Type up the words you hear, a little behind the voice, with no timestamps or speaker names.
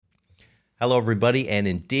Hello, everybody, and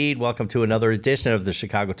indeed, welcome to another edition of the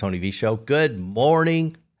Chicago Tony V Show. Good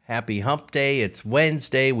morning. Happy hump day. It's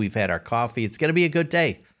Wednesday. We've had our coffee. It's going to be a good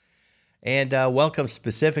day. And welcome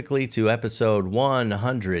specifically to episode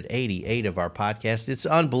 188 of our podcast. It's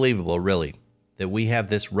unbelievable, really, that we have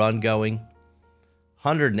this run going.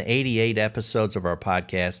 188 episodes of our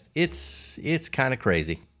podcast. It's kind of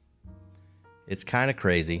crazy. It's kind of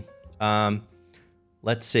crazy.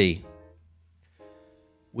 Let's see.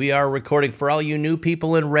 We are recording, for all you new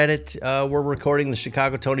people in Reddit, we're recording the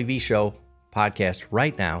Chicago Tony V Show podcast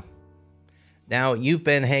right now. Now, you've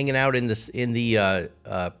been hanging out in the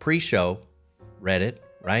pre-show Reddit,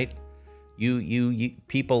 right? You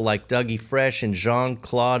people like Dougie Fresh and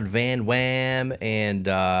Jean-Claude Van Wham and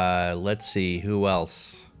let's see, who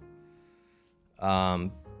else? I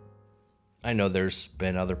know there's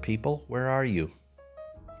been other people. Where are you?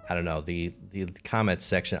 I don't know, the comments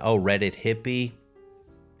section. Oh, Reddit Hippie.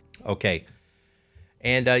 Okay.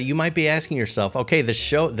 And you might be asking yourself, okay,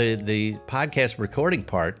 the podcast recording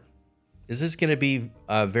part, is this going to be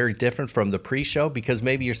very different from the pre-show? Because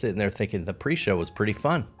maybe you're sitting there thinking the pre-show was pretty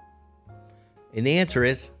fun. And the answer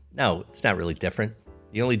is, no, it's not really different.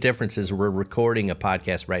 The only difference is we're recording a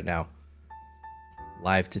podcast right now,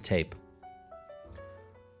 live to tape.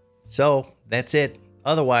 So that's it.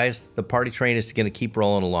 Otherwise, the party train is going to keep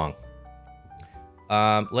rolling along.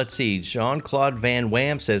 Let's see. Jean-Claude Van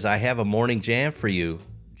Wham says, I have a morning jam for you.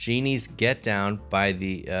 Genie's Get Down by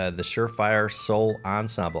the Surefire Soul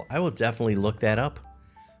Ensemble. I will definitely look that up.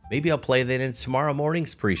 Maybe I'll play that in tomorrow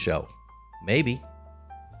morning's pre-show. Maybe.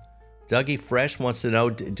 Dougie Fresh wants to know,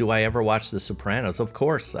 do I ever watch The Sopranos? Of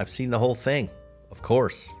course. I've seen the whole thing. Of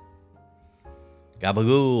course.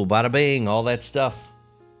 Gabagoo, bada bing, all that stuff.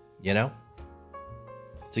 You know?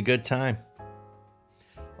 It's a good time.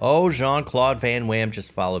 Oh, Jean-Claude Van Wham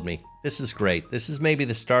just followed me. This is great. This is maybe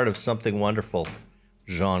the start of something wonderful,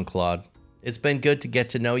 Jean-Claude. It's been good to get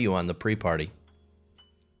to know you on the pre-party.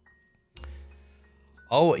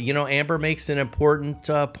 Oh, you know, Amber makes an important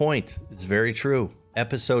point. It's very true.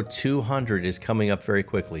 Episode 200 is coming up very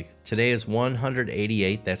quickly. Today is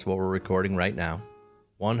 188. That's what we're recording right now.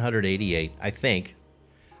 188, I think.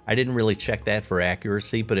 I didn't really check that for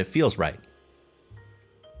accuracy, but it feels right.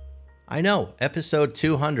 I know, episode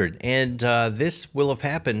 200, and this will have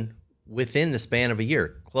happened within the span of a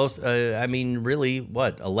year. Really,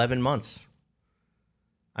 11 months?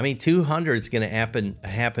 200 is going to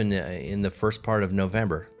happen in the first part of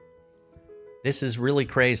November. This is really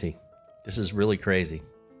crazy.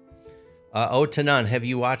 To none, have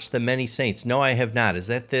you watched The Many Saints? No, I have not. Is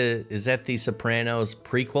that the Sopranos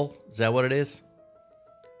prequel? Is that what it is?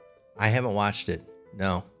 I haven't watched it.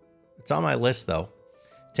 No. It's on my list, though.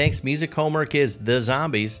 Tank's music homework is The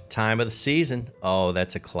Zombies, Time of the Season. Oh,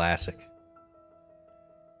 that's a classic.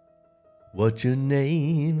 What's your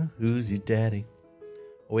name? Who's your daddy?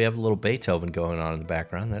 Oh, we have a little Beethoven going on in the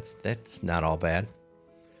background. That's not all bad.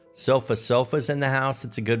 Sofa's in the house.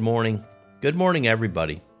 It's a good morning. Good morning,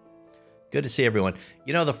 everybody. Good to see everyone.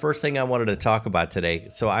 You know, the first thing I wanted to talk about today,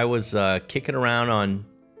 so I was kicking around on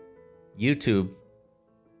YouTube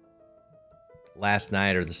last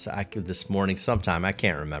night or this morning sometime. I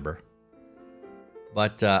can't remember.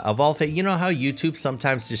 But of all things, you know how YouTube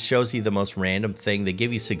sometimes just shows you the most random thing? They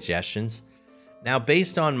give you suggestions. Now,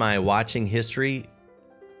 based on my watching history,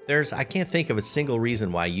 I can't think of a single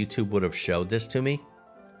reason why YouTube would have showed this to me.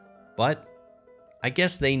 But I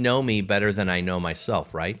guess they know me better than I know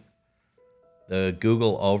myself, right? The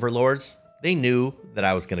Google overlords, they knew that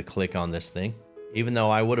I was going to click on this thing, even though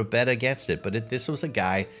I would have bet against it. But this was a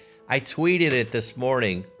guy. I tweeted it this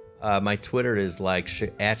morning. My Twitter is like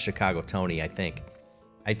at Chicago Tony, I think.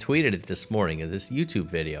 I tweeted it this morning in this YouTube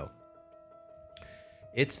video.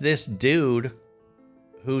 It's this dude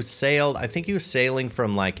who sailed, I think he was sailing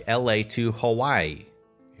from like LA to Hawaii.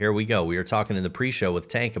 Here we go. We were talking in the pre-show with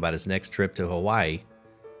Tank about his next trip to Hawaii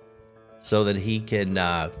so that he can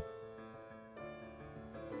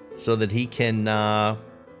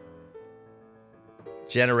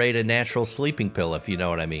generate a natural sleeping pill, if you know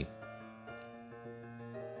what I mean.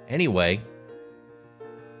 Anyway,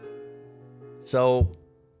 so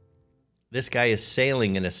this guy is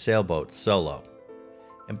sailing in a sailboat solo.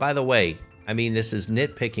 And by the way, this is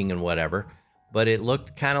nitpicking and whatever, but it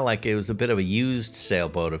looked kind of like it was a bit of a used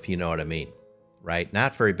sailboat, if you know what I mean, right?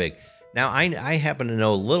 Not very big. Now, I happen to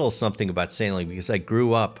know a little something about sailing because I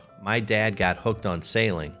grew up, my dad got hooked on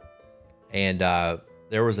sailing. And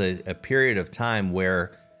there was a period of time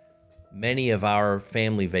where many of our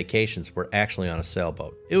family vacations were actually on a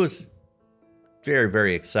sailboat. It was very,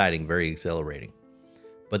 very exciting, very exhilarating.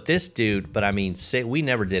 But this dude, we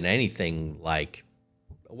never did anything like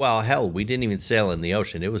well, hell, we didn't even sail in the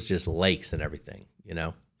ocean. It was just lakes and everything, you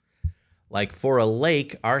know? Like for a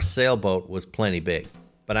lake, our sailboat was plenty big.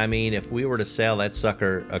 But I mean, if we were to sail that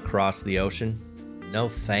sucker across the ocean, no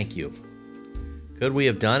thank you. Could we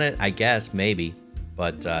have done it? I guess, maybe,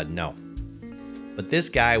 but no. But this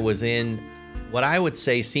guy was in what I would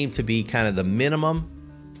say seemed to be kind of the minimum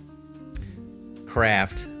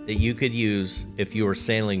craft that you could use if you were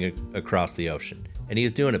sailing across the ocean. And he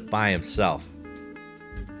was doing it by himself.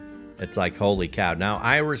 It's like, holy cow. Now,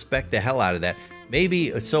 I respect the hell out of that.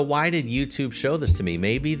 Maybe, so why did YouTube show this to me?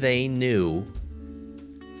 Maybe they knew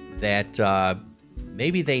that,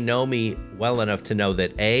 maybe they know me well enough to know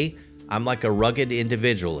that, A, I'm like a rugged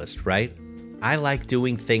individualist, right? I like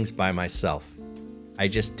doing things by myself. I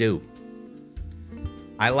just do.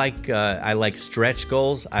 I like stretch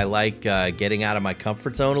goals. I like getting out of my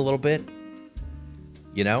comfort zone a little bit.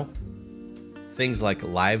 You know? Things like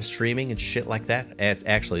live streaming and shit like that.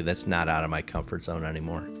 Actually, that's not out of my comfort zone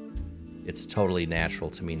anymore. It's totally natural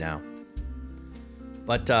to me now.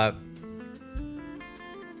 But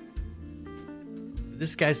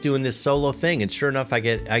this guy's doing this solo thing, and sure enough, I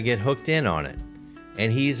get hooked in on it.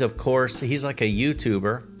 And he's like a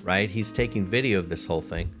YouTuber, right? He's taking video of this whole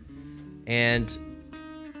thing. And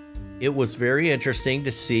it was very interesting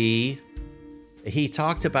to see. He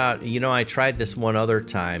talked about, I tried this one other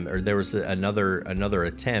time, or there was another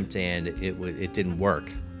attempt, and it didn't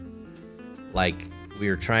work. Like, we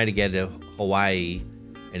were trying to get to Hawaii,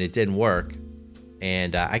 and it didn't work.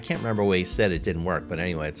 And I can't remember what he said it didn't work, but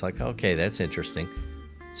anyway, it's like, okay, that's interesting.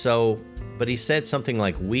 So, but he said something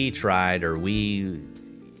like, we tried, or we,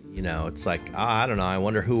 it's like, I don't know, I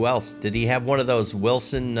wonder who else. Did he have one of those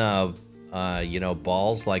Wilson,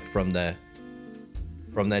 balls like from that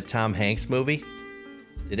Tom Hanks movie?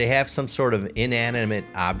 Did they have some sort of inanimate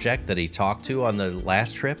object that he talked to on the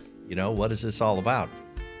last trip? What is this all about?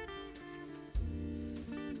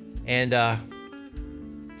 And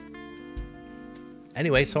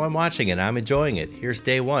anyway, so I'm watching it. I'm enjoying it. Here's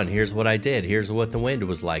day one. Here's what I did. Here's what the wind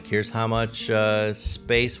was like. Here's how much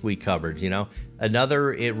space we covered.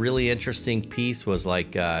 Another really interesting piece was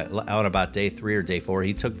like on about day 3 or day 4.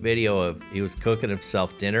 He took video of he was cooking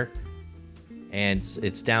himself dinner, and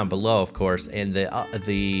it's down below, of course. And the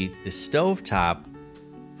stovetop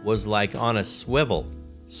was like on a swivel,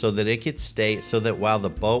 so that it could stay. So that while the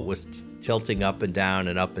boat was tilting up and down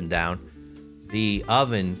and up and down, the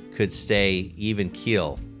oven could stay even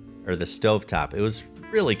keel, or the stovetop. It was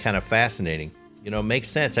really kind of fascinating. Makes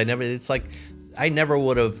sense. I never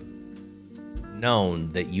would have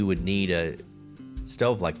known that you would need a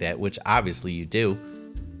stove like that, which obviously you do.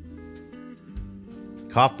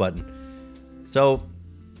 Cough button. So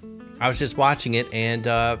I was just watching it, and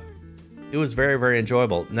it was very, very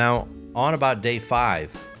enjoyable. Now, on about day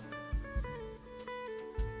 5,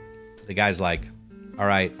 the guy's like, all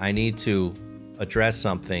right, I need to address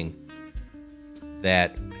something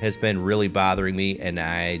that has been really bothering me, and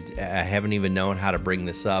I haven't even known how to bring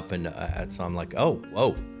this up. And so I'm like, oh,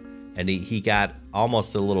 whoa. And he got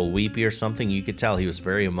almost a little weepy or something. You could tell he was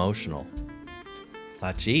very emotional. I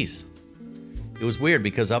thought, geez. It was weird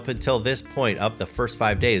because up until this point, up the first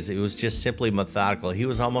 5 days, it was just simply methodical. He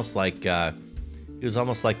was almost like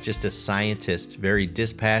just a scientist, very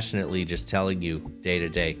dispassionately just telling you day to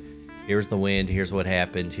day, here's the wind, here's what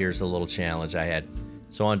happened, here's a little challenge I had.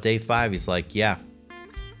 So on day 5, he's like, yeah.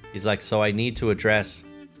 He's like, so I need to address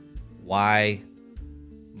why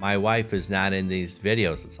my wife is not in these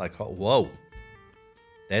videos. It's like, oh, whoa,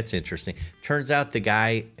 that's interesting. Turns out the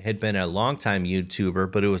guy had been a longtime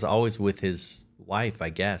YouTuber, but it was always with his wife, I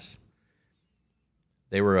guess.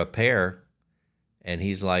 They were a pair, and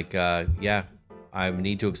he's like, yeah, I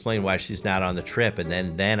need to explain why she's not on the trip.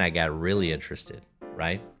 And then I got really interested,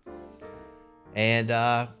 right?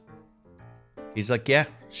 And he's like, yeah,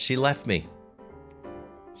 she left me.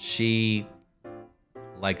 She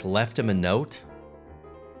left him a note,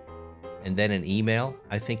 and then an email,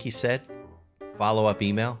 I think he said, follow-up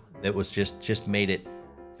email that was just made it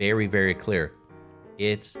very, very clear.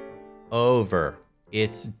 It's over.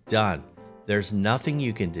 It's done. There's nothing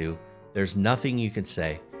you can do. There's nothing you can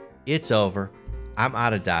say. It's over. I'm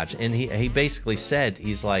out of Dodge. And he basically said,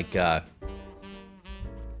 he's like,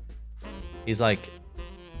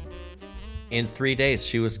 in 3 days,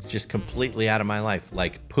 she was just completely out of my life.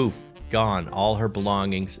 Like, poof, gone. All her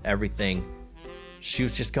belongings, everything. She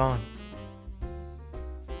was just gone.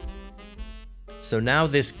 So now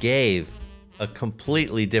this gave a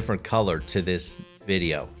completely different color to this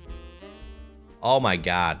video. Oh my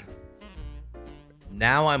God.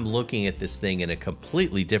 Now I'm looking at this thing in a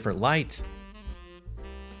completely different light.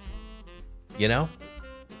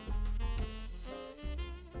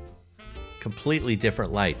 completely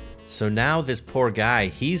different light. So now this poor guy,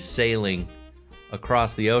 he's sailing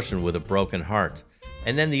across the ocean with a broken heart.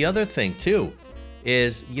 And then the other thing too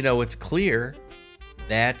is, it's clear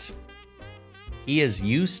that he is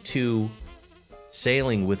used to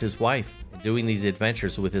sailing with his wife, doing these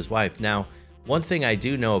adventures with his wife. Now, one thing I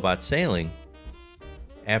do know about sailing,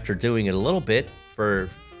 after doing it a little bit for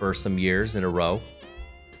some years in a row,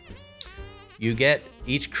 you get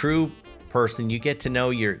each crew person, you get to know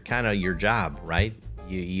your job, right?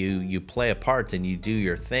 You play a part and you do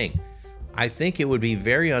your thing. I think it would be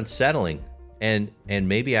very unsettling and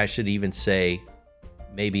maybe I should even say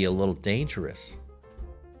maybe a little dangerous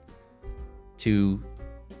to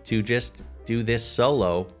just do this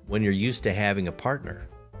solo when you're used to having a partner.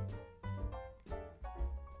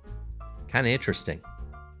 Kind of interesting.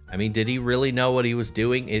 I mean, did he really know what he was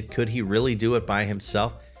doing? Could he really do it by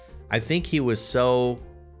himself? I think he was so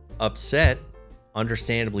upset,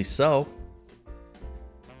 understandably so,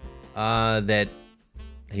 that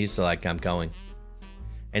he's like, I'm going.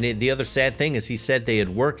 And the other sad thing is he said they had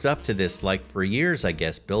worked up to this like for years, I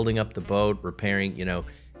guess, building up the boat, repairing,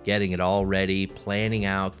 getting it all ready, planning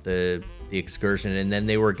out the excursion, and then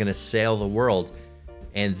they were going to sail the world.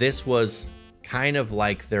 And this was kind of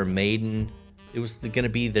like their maiden, it was going to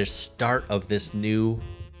be their start of this new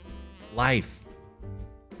life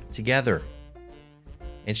together.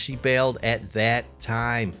 And she bailed at that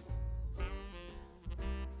time.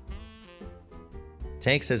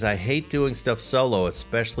 Tank says, I hate doing stuff solo,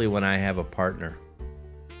 especially when I have a partner.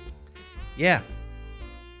 Yeah,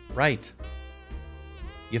 right.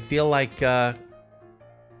 You feel like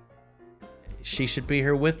she should be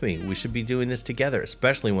here with me. We should be doing this together,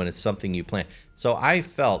 especially when it's something you plan. So I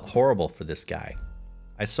felt horrible for this guy.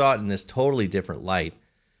 I saw it in this totally different light.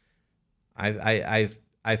 I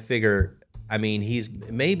figure, I mean,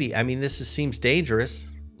 this seems dangerous,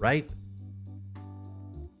 right?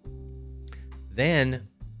 Then,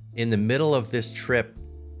 in the middle of this trip,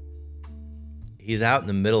 he's out in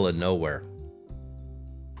the middle of nowhere.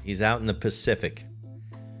 He's out in the Pacific.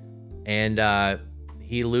 And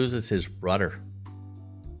he loses his rudder.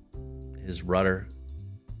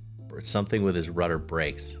 Something with his rudder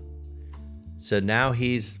breaks. So now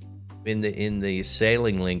he's in the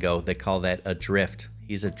sailing lingo, they call that adrift.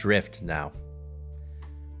 He's adrift now.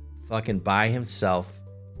 Fucking by himself.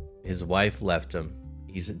 His wife left him.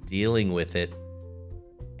 He's dealing with it.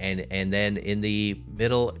 And then in the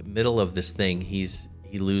middle of this thing, he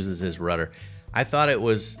loses his rudder. I thought it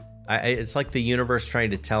was it's like the universe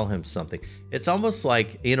trying to tell him something. It's almost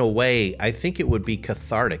like, in a way, I think it would be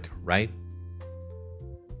cathartic, right?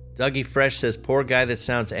 Dougie Fresh says, poor guy, that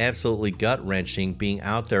sounds absolutely gut-wrenching, being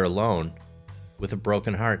out there alone with a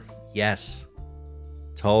broken heart. Yes.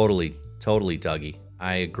 Totally, Dougie.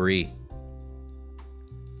 I agree.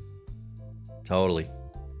 Totally.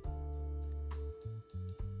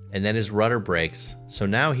 And then his rudder breaks. So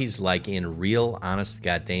now he's like in real, honest to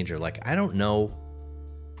God danger. Like, I don't know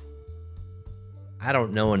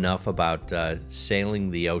enough about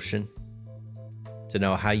sailing the ocean to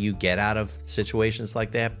know how you get out of situations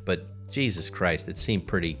like that. But Jesus Christ, it seemed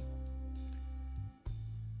pretty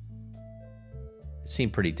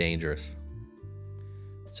dangerous.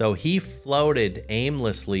 So he floated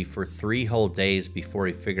aimlessly for 3 whole days before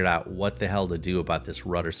he figured out what the hell to do about this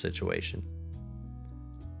rudder situation.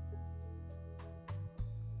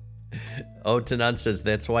 Otanan says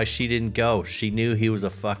that's why she didn't go. She knew he was a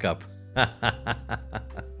fuck up.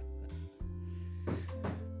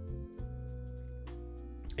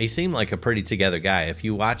 He seemed like a pretty together guy. If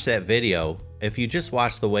you watch that video, if you just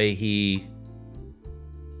watch the way he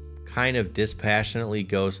kind of dispassionately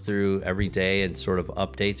goes through every day and sort of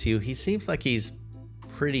updates you, he seems like he's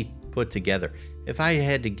pretty put together. If I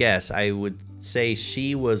had to guess, I would say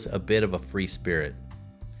she was a bit of a free spirit.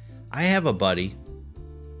 I have a buddy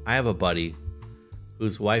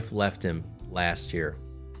whose wife left him last year.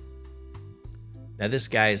 Now this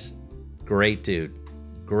guy's great dude,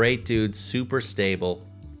 super stable.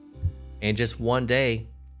 And just one day,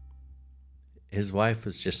 his wife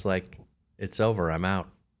was just like, it's over, I'm out.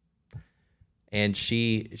 And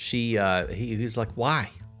he was like,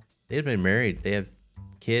 why? They had been married. They have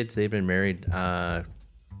kids. They've been married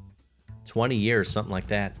 20 years, something like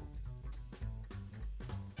that.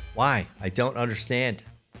 Why? I don't understand.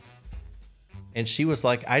 And she was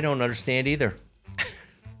like, I don't understand either.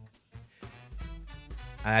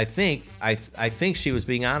 I think she was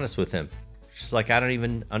being honest with him. She's like, I don't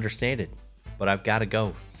even understand it, but I've got to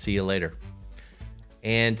go. See you later.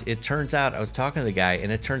 And it turns out, I was talking to the guy,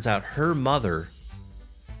 and it turns out her mother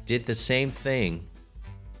did the same thing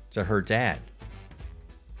to her dad.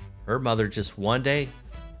 Her mother just one day,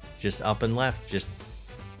 just up and left. Just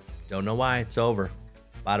don't know why. It's over.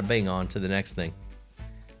 Bada bing, on to the next thing.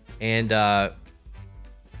 And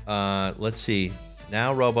let's see.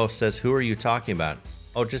 Now Robo says, who are you talking about?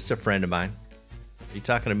 Oh, just a friend of mine. Are you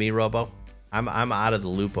talking to me, Robo? I'm out of the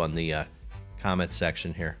loop on the comment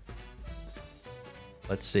section here.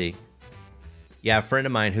 Let's see. Yeah, a friend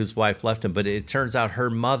of mine whose wife left him, but it turns out her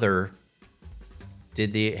mother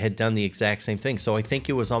had done the exact same thing. So I think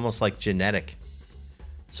it was almost like genetic.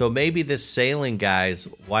 So maybe this sailing guy's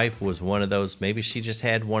wife was one of those. Maybe she just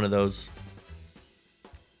had one of those.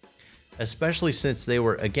 Especially since they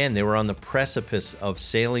were on the precipice of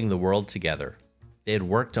sailing the world together. They had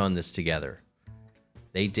worked on this together.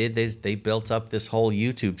 They built up this whole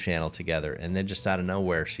YouTube channel together. And then just out of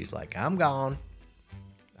nowhere, she's like, I'm gone.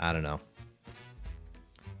 I don't know.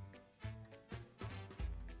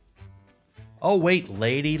 Oh, wait,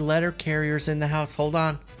 Lady Letter Carrier's in the house. Hold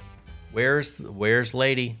on. Where's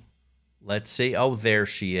Lady? Let's see. Oh, there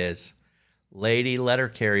she is. Lady Letter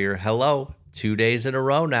Carrier. Hello. 2 days in a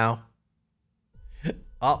row now.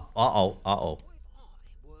 Uh-oh.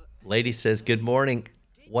 Lady says, good morning.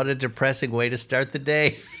 What a depressing way to start the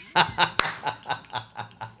day.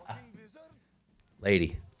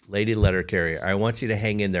 Lady Letter Carrier, I want you to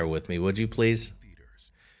hang in there with me, would you please?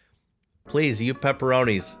 Please, you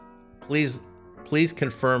pepperonis, please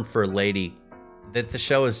confirm for Lady that the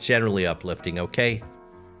show is generally uplifting, okay?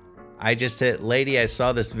 Lady, I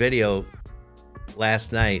saw this video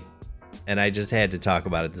last night, and I just had to talk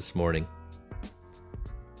about it this morning.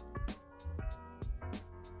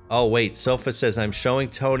 Oh, wait, Sofa says, I'm showing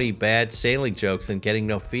Tony bad sailing jokes and getting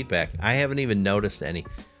no feedback. I haven't even noticed any.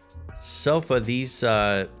 Sofa,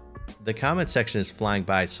 the comment section is flying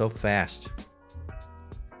by so fast.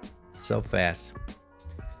 So fast.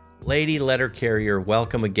 Lady Letter Carrier,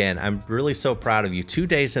 welcome again. I'm really so proud of you. 2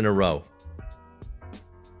 days in a row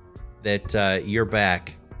that you're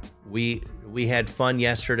back. We had fun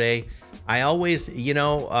yesterday. I always,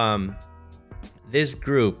 this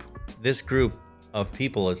group of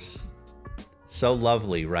people is so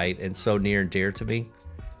lovely, right? And so near and dear to me.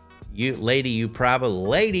 You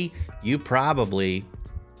probably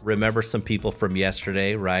remember some people from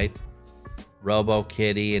yesterday, right? Robo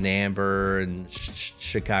Kitty and Amber and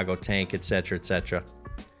Chicago Tank, etc., etc.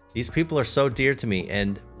 These people are so dear to me,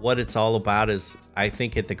 and what it's all about is, I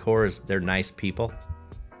think at the core is they're nice people.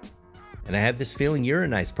 And I have this feeling you're a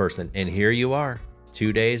nice person, and here you are,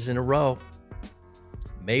 2 days in a row.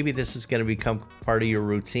 Maybe this is going to become part of your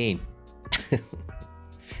routine.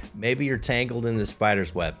 Maybe you're tangled in the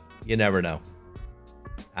spider's web. You never know.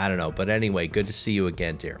 I don't know. But anyway, good to see you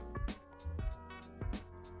again, dear.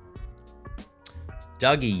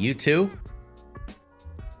 Dougie, you too?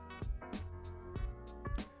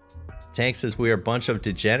 Tank says we are a bunch of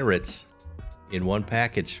degenerates in one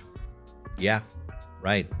package. Yeah,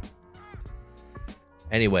 right.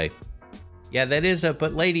 Anyway. Yeah, that is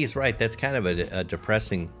but Lady's right. That's kind of a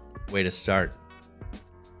depressing way to start.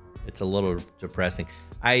 It's a little depressing.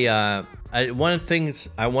 One of the things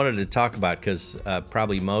I wanted to talk about, because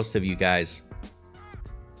probably most of you guys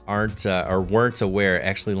aren't or weren't aware.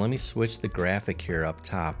 Actually, let me switch the graphic here up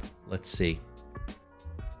top. Let's see.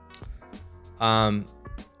 I'll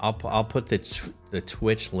put the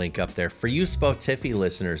Twitch link up there. For you Spotify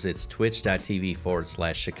listeners, it's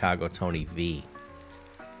twitch.tv/ChicagoTonyV.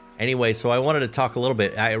 Anyway, so I wanted to talk a little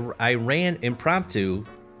bit. I ran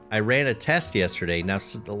a test yesterday. Now,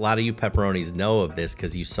 a lot of you pepperonis know of this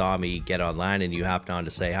because you saw me get online and you hopped on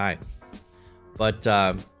to say hi. But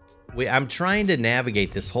I'm trying to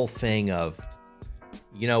navigate this whole thing of,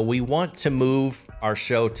 we want to move our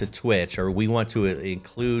show to Twitch, or we want to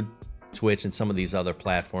include Twitch and some of these other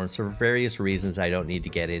platforms for various reasons I don't need to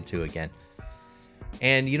get into again.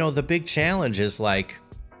 And, the big challenge is like,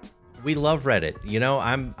 we love Reddit.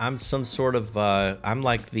 I'm some sort of, I'm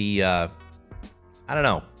like the, I don't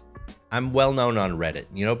know. I'm well known on Reddit,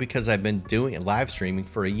 because I've been doing live streaming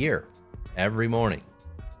for a year every morning.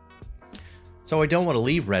 So I don't want to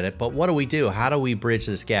leave Reddit, but what do we do? How do we bridge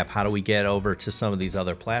this gap? How do we get over to some of these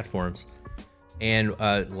other platforms? And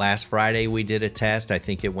last Friday we did a test. I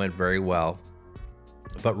think it went very well.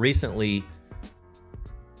 But recently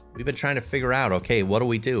we've been trying to figure out, okay, what do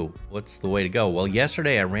we do? What's the way to go? Well,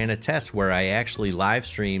 yesterday I ran a test where I actually live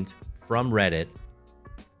streamed from Reddit,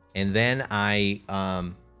 and then I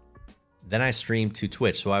streamed to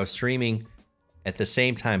Twitch. So I was streaming at the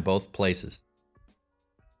same time, both places.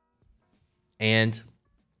 And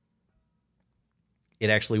it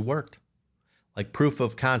actually worked. Like proof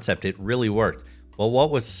of concept, it really worked. Well,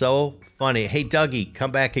 what was so funny? Hey, Dougie,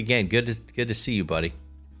 come back again. Good to see you, buddy.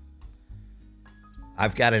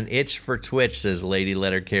 I've got an itch for Twitch, says Lady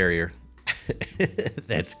Letter Carrier.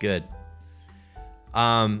 That's good.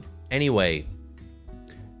 Anyway,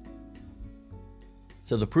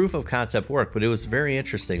 so the proof of concept worked, but it was very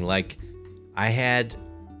interesting. Like I had,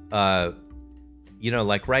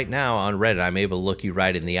 like right now on Reddit, I'm able to look you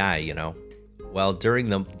right in the eye, Well, during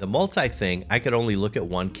the multi thing, I could only look at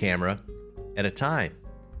one camera at a time.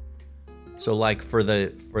 So like for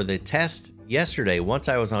the test yesterday, once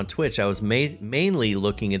I was on Twitch, I was mainly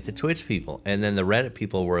looking at the Twitch people, and then the Reddit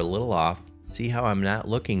people were a little off. See how I'm not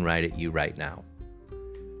looking right at you right now?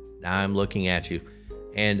 Now I'm looking at you.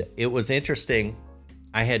 And it was interesting.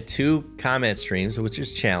 I had 2 comment streams, which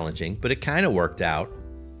is challenging, but it kind of worked out.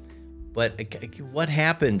 But what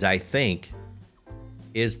happened, I think,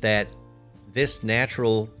 is that this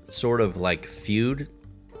natural sort of like feud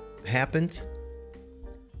happened.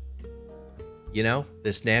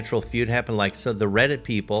 This natural feud happened. Like, so the Reddit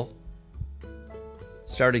people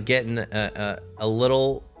started getting a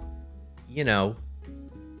little,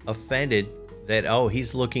 offended that, oh,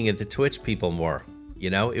 he's looking at the Twitch people more.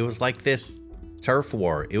 It was like this turf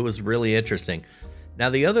war. It was really interesting. Now,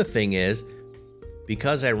 the other thing is,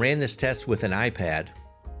 because I ran this test with an iPad,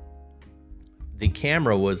 the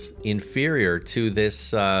camera was inferior to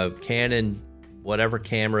this Canon, whatever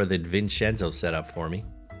camera that Vincenzo set up for me.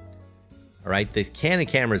 All right, the Canon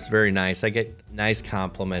camera is very nice. I get nice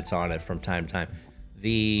compliments on it from time to time.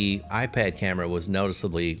 The iPad camera was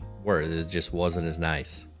noticeably worse. It just wasn't as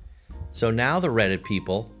nice. So now the Reddit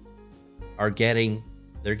people are getting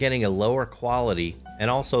a lower quality, and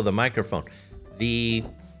also the microphone. The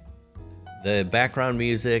background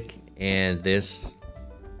music and this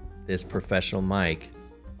professional mic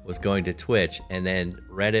was going to Twitch, and then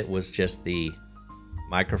Reddit was just the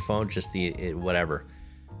microphone, just the whatever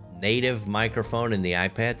native microphone in the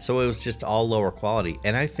iPad. So it was just all lower quality.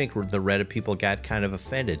 And I think the Reddit people got kind of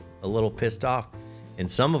offended, a little pissed off. And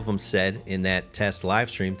some of them said in that test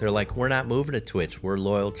live stream, they're like, we're not moving to Twitch. We're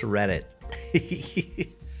loyal to Reddit.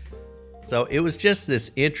 So it was just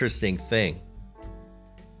this interesting thing.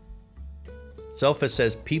 Sofa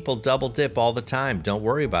says people double dip all the time. Don't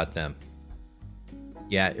worry about them.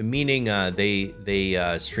 Yeah, meaning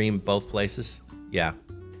they stream both places. Yeah.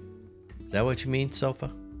 Is that what you mean,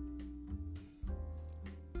 Sofa?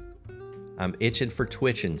 I'm itching for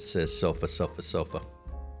twitching, says Sofa.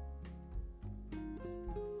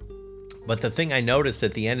 But the thing I noticed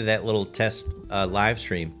at the end of that little test live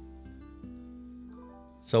stream,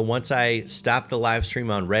 so once I stopped the live stream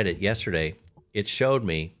on Reddit yesterday, it showed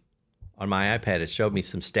me, on my iPad, it showed me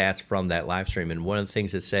some stats from that live stream. And one of the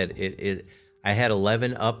things it said, I had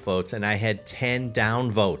 11 upvotes and I had 10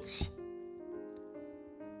 downvotes.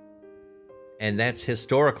 And that's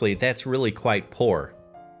historically, that's really quite poor.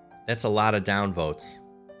 That's a lot of downvotes.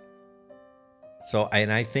 So,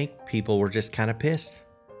 and I think people were just kind of pissed.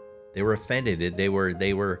 They were offended. They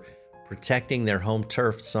were protecting their home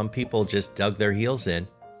turf. Some people just dug their heels in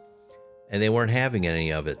and they weren't having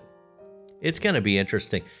any of it. It's going to be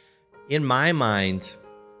interesting. In my mind,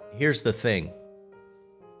 here's the thing.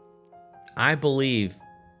 I believe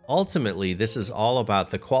ultimately this is all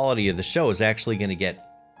about the quality of the show is actually going to get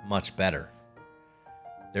much better.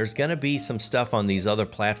 There's going to be some stuff on these other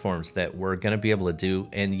platforms that we're going to be able to do,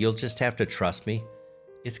 and you'll just have to trust me.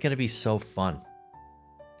 It's going to be so fun.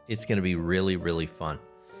 It's going to be really, really fun.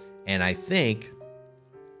 And I think,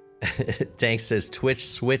 Tank says Twitch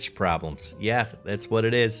switch problems. Yeah, that's what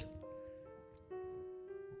it is.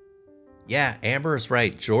 Yeah, Amber is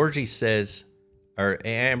right.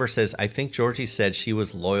 Amber says, I think Georgie said she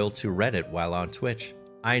was loyal to Reddit while on Twitch.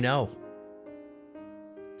 I know.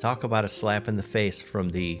 Talk about a slap in the face from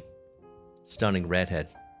the stunning redhead.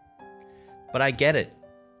 But I get it.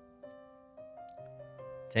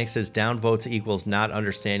 Tank says downvotes equals not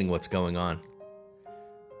understanding what's going on.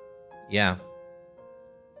 Yeah.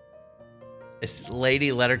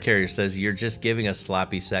 Lady Letter Carrier says you're just giving us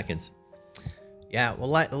sloppy seconds. Yeah, well,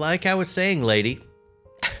 like I was saying, lady,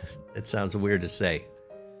 it sounds weird to say.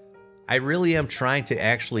 I really am trying to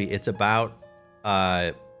it's about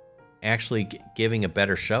actually giving a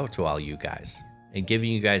better show to all you guys and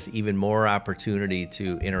giving you guys even more opportunity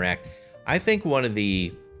to interact. I think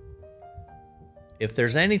if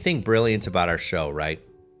there's anything brilliant about our show, right?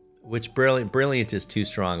 Which brilliant is too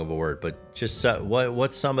strong of a word, but just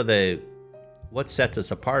what sets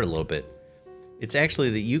us apart a little bit. It's actually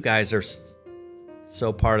that you guys are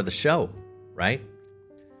so part of the show, right?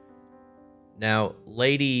 Now,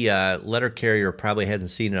 Lady Letter Carrier probably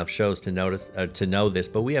hasn't seen enough shows to know this,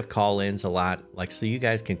 but we have call-ins a lot, so you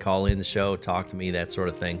guys can call in the show, talk to me, that sort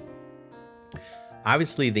of thing.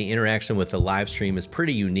 Obviously, the interaction with the live stream is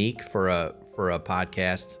pretty unique for a for a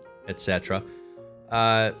podcast, etc.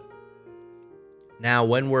 Now,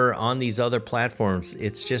 when we're on these other platforms,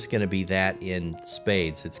 it's just going to be that in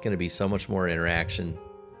spades. It's going to be so much more interaction.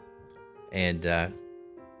 And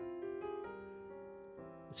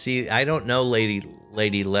see, I don't know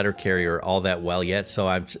Lady Letter Carrier all that well yet, so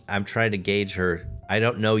I'm trying to gauge her. I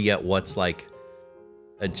don't know yet what's like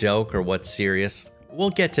a joke or what's serious.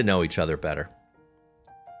 We'll get to know each other better.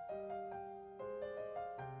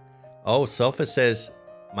 Oh, Sofa says,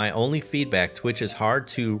 my only feedback, Twitch is hard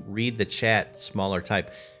to read the chat, smaller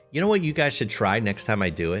type. You know what you guys should try next time I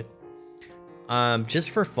do it? Just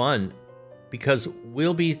for fun, because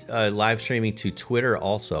we'll be live streaming to Twitter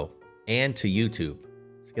also and to YouTube.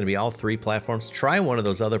 It's going to be all three platforms. Try one of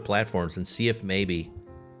those other platforms and see if maybe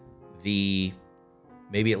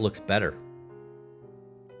it looks better.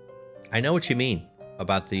 I know what you mean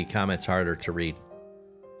about the comments harder to read.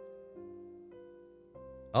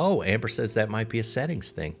 Oh, Amber says that might be a settings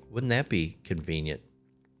thing. Wouldn't that be convenient?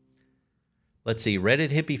 Let's see. Reddit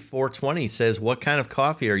Hippie 420 says, what kind of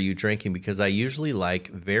coffee are you drinking? Because I usually like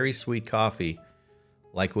very sweet coffee,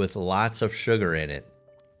 like with lots of sugar in it.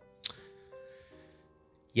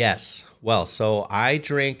 Yes. Well, so I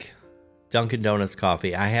drink Dunkin' Donuts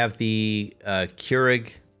coffee. I have the Keurig,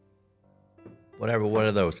 what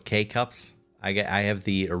are those, K-Cups? I have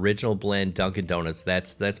the original blend Dunkin' Donuts.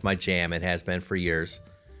 That's my jam. It has been for years.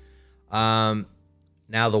 Now,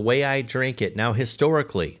 the way I drink it, now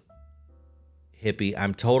historically, Hippie,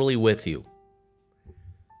 I'm totally with you.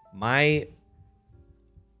 My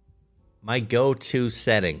go-to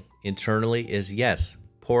setting internally is, yes,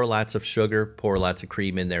 pour lots of sugar, pour lots of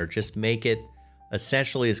cream in there. Just make it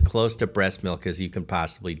essentially as close to breast milk as you can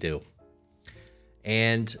possibly do.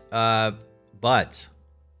 And, but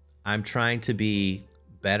I'm trying to be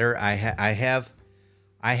better. I have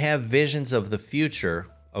visions of the future,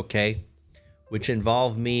 okay, which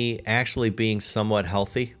involve me actually being somewhat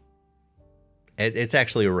healthy. It's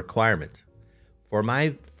actually a requirement for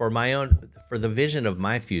the vision of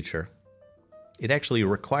my future. It actually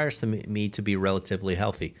requires me to be relatively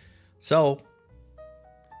healthy. So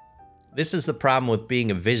this is the problem with being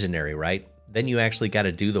a visionary, right? Then you actually got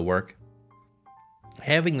to do the work.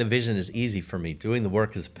 Having the vision is easy for me. Doing the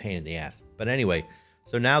work is a pain in the ass. But anyway,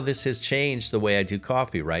 so now this has changed the way I do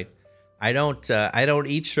coffee, right? I don't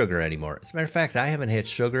eat sugar anymore. As a matter of fact, I haven't had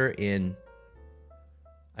sugar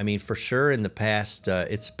for sure in the past,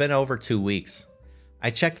 it's been over 2 weeks.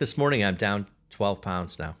 I checked this morning, I'm down 12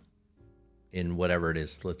 pounds now in whatever it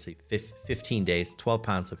is. Let's see, 15 days, 12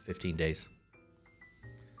 pounds of 15 days.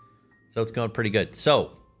 So it's going pretty good.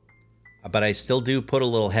 So, but I still do put a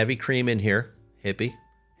little heavy cream in here, Hippie,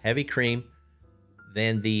 heavy cream.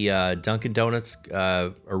 Then the Dunkin' Donuts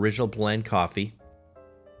original blend coffee.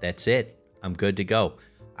 That's it. I'm good to go.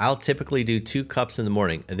 I'll typically do 2 cups in the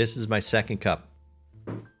morning. This is my second cup.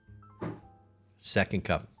 Second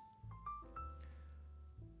cup.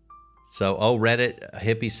 So, Reddit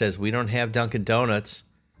Hippie says, we don't have Dunkin' Donuts.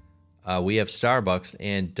 We have Starbucks,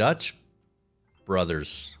 and Dutch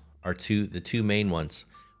Brothers are the two main ones.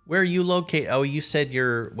 Where are you located? Oh, you said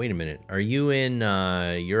wait a minute. Are you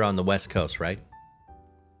you're on the West Coast, right?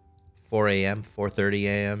 4 a.m., 4:30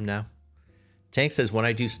 a.m. now? Tank says, when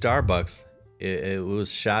I do Starbucks, it was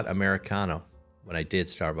shot Americano when I did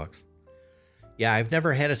Starbucks. Yeah, I've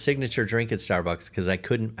never had a signature drink at Starbucks because I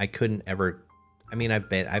couldn't ever. I mean,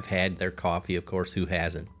 I've had their coffee, of course. Who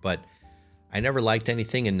hasn't? But I never liked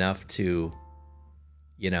anything enough to,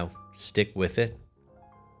 stick with it.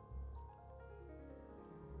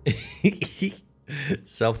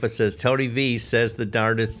 Sofa says, Tony V says the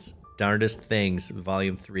darndest things.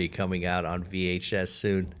 Volume 3 coming out on VHS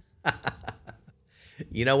soon.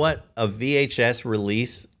 You know what? A VHS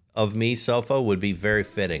release of me, Sofa, would be very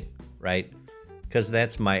fitting, right? Because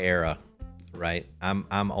that's my era, right?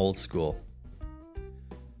 I'm old school.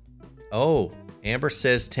 Oh, Amber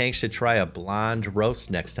says Tank should try a blonde roast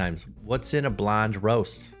next time. What's in a blonde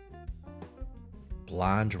roast?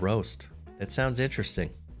 Blonde roast. That sounds interesting.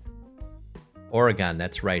 Oregon,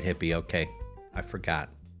 that's right, Hippie. Okay, I forgot.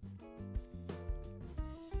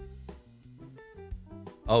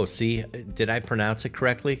 Oh, see, did I pronounce it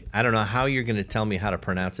correctly? I don't know how you're going to tell me how to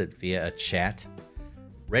pronounce it via a chat.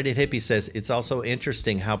 Reddit Hippie says, it's also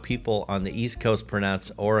interesting how people on the East Coast pronounce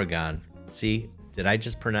Oregon. See, did I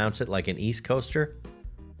just pronounce it like an East Coaster?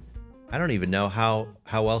 I don't even know how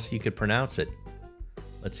else you could pronounce it.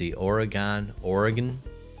 Let's see, Oregon,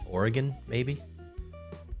 maybe?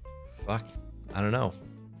 Fuck, I don't know.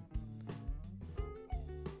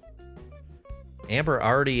 Amber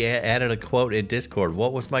already added a quote in Discord.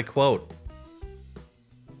 What was my quote?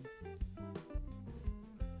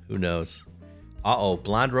 Who knows? Uh-oh,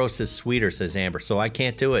 blonde roast is sweeter, says Amber. So I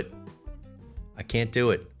can't do it. I can't do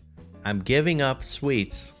it. I'm giving up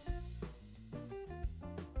sweets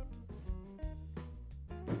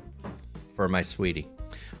for my sweetie.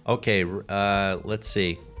 Okay, let's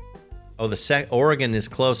see. Oh, Oregon is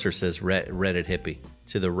closer, says Reddit hippie,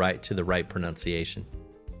 to the right pronunciation.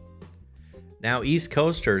 Now, East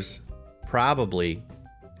Coasters probably,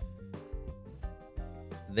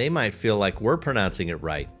 they might feel like we're pronouncing it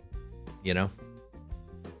right, you know?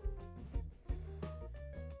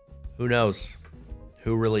 Who knows?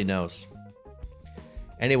 Who really knows?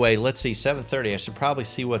 Anyway, let's see, 7:30. I should probably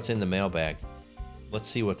see what's in the mailbag. Let's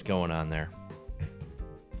see what's going on there.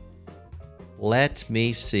 Let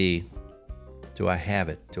me see. Do I have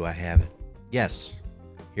it? Do I have it? Yes.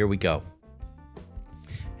 Here we go.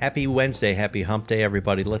 Happy Wednesday. Happy hump day,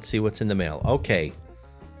 everybody. Let's see what's in the mail. Okay.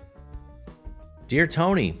 Dear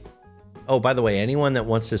Tony. Oh, by the way, anyone that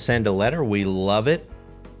wants to send a letter, we love it.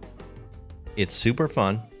 It's super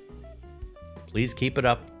fun. Please keep it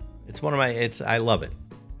up. I love it.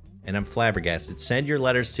 And I'm flabbergasted. Send your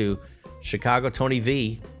letters to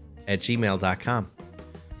chicagotonyv@gmail.com.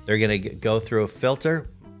 They're going to go through a filter.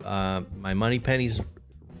 My money pennies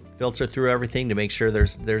filter through everything to make sure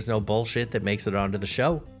there's no bullshit that makes it onto the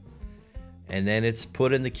show. And then it's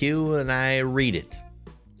put in the queue and I read it.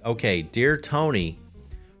 Okay, dear Tony,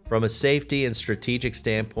 from a safety and strategic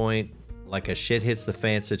standpoint, like a shit hits the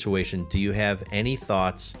fan situation, do you have any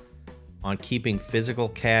thoughts on keeping physical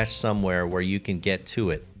cash somewhere where you can get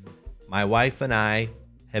to it? My wife and I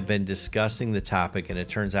have been discussing the topic, and it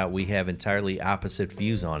turns out we have entirely opposite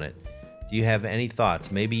views on it. Do you have any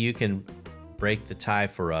thoughts? Maybe you can break the tie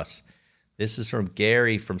for us. This is from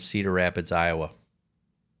Gary from Cedar Rapids, Iowa.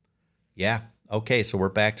 Yeah, okay, so we're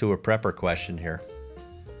back to a prepper question here.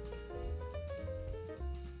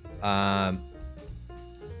 Back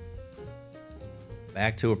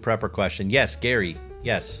to a prepper question. Yes, Gary.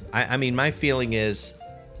 Yes. I mean, my feeling is,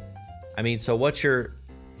 so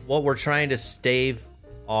what we're trying to stave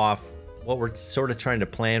off, what we're sort of trying to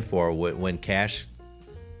plan for when cash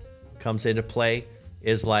comes into play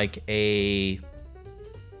is like a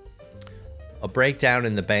breakdown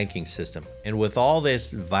in the banking system. And with all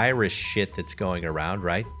this virus shit that's going around,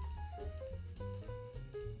 right?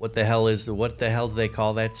 What the hell do they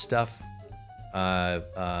call that stuff? I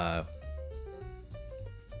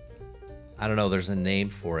don't know, there's a name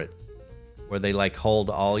for it, where they like hold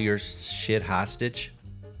all your shit hostage.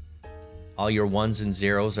 All your ones and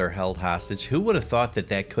zeros are held hostage. Who would have thought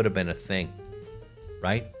that could have been a thing,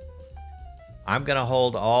 right? I'm going to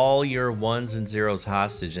hold all your ones and zeros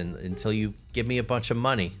hostage until you give me a bunch of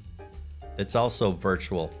money that's also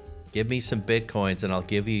virtual. Give me some bitcoins and I'll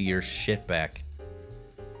give you your shit back.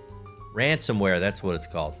 Ransomware, that's what it's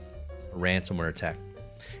called. A ransomware attack.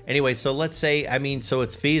 Anyway, so let's say, so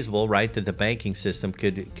it's feasible, right, that the banking system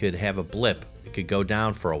could have a blip. It could go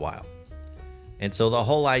down for a while. And so the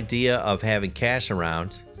whole idea of having cash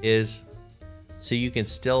around is so you can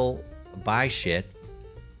still buy shit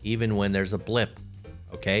even when there's a blip,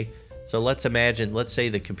 okay? So let's say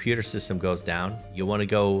the computer system goes down. You want to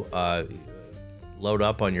go load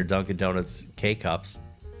up on your Dunkin' Donuts K-Cups,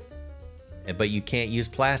 but you can't use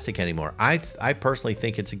plastic anymore. I personally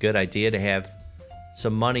think it's a good idea to have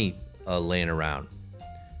some money laying around.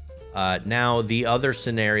 Now, the other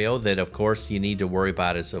scenario that, of course, you need to worry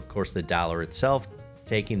about is, of course, the dollar itself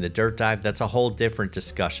taking the dirt dive. That's a whole different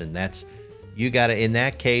discussion. In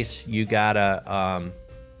that case, you gotta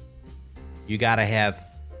have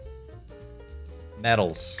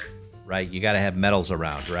metals, right? You gotta have metals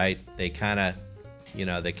around, right? They kind of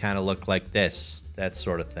look like this, that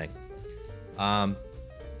sort of thing. I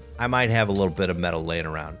might have a little bit of metal laying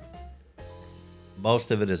around.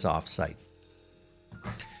 Most of it is off-site.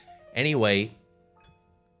 Anyway,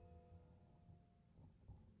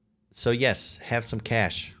 so yes, have some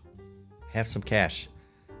cash. Have some cash.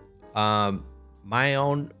 My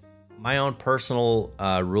own personal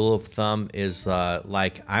rule of thumb is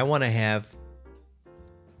I want to have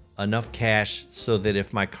enough cash so that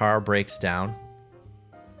if my car breaks down,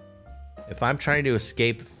 if I'm trying to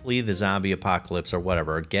flee the zombie apocalypse or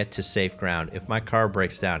whatever, or get to safe ground, if my car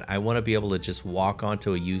breaks down, I want to be able to just walk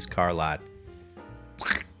onto a used car lot,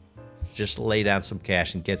 just lay down some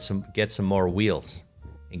cash and get some more wheels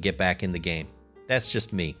and get back in the game. That's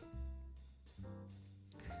just me.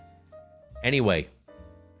 Anyway,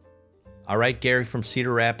 all right, Gary from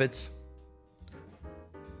Cedar Rapids.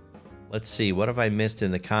 Let's see, what have I missed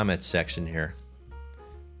in the comments section here?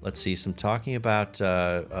 Let's see, some talking about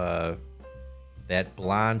that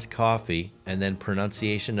blonde coffee and then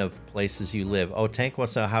pronunciation of places you live. Oh, Tank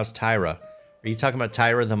wants to know, how's Tyra? Are you talking about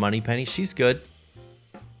Tyra the Money Penny? She's good.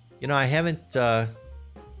 I haven't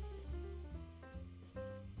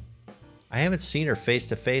seen her face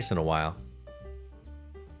to face in a while.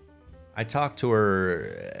 I talked to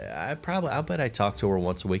her. I'll bet I talk to her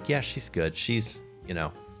once a week. Yeah, she's good. She's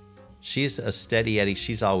a steady Eddie.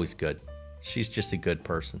 She's always good. She's just a good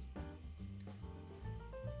person.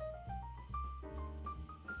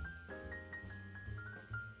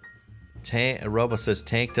 Robo says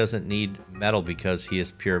Tank doesn't need metal because he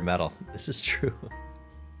is pure metal. This is true.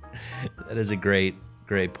 That is a great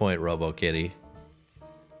point, Robo Kitty.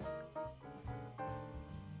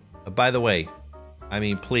 By the way,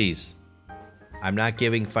 please, I'm not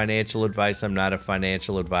giving financial advice. I'm not a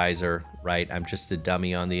financial advisor, right? I'm just a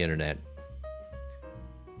dummy on the internet.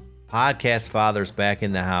 Podcast Father's back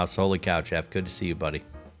in the house. Holy cow, Jeff. Good to see you, buddy.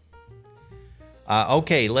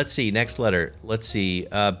 Okay, let's see. Next letter. Let's see.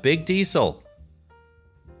 Big Diesel.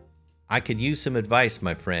 I could use some advice,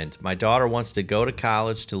 my friend. My daughter wants to go to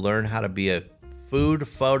college to learn how to be a food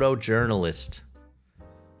photojournalist.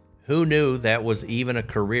 Who knew that was even a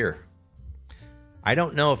career? I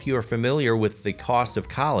don't know if you are familiar with the cost of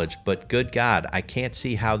college, but good God, I can't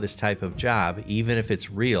see how this type of job, even if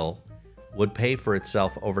it's real, would pay for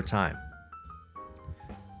itself over time.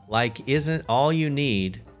 Like, isn't all you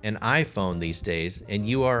need an iPhone these days, and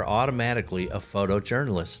you are automatically a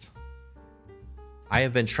photojournalist? I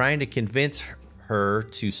have been trying to convince her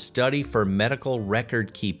to study for medical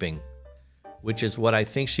record keeping, which is what I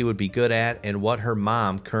think she would be good at and what her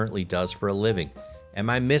mom currently does for a living. Am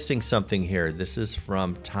I missing something here? This is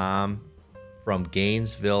from Tom from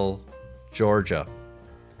Gainesville, Georgia.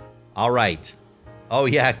 All right. Oh,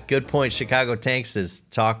 yeah, good point. Chicago Tank says,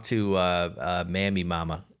 talk to Mammy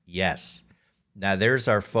Mama. Yes. Now, there's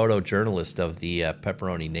our photojournalist of the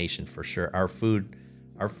Pepperoni Nation for sure. Our food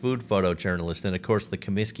photojournalist. And, of course, the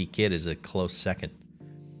Comiskey Kid is a close second.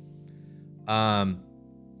 And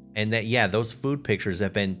that, yeah, those food pictures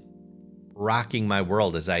have been rocking my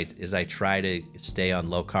world as I try to stay on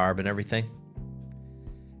low carb and everything.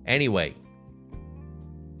 Anyway,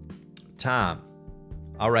 Tom.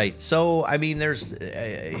 All right. So,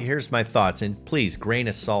 here's my thoughts. And please, grain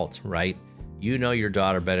of salt, right? You know your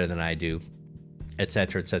daughter better than I do, et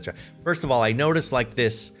cetera, et cetera. First of all, I noticed like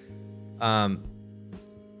this, what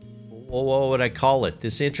would I call it?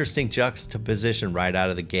 This interesting juxtaposition right out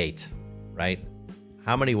of the gate, right?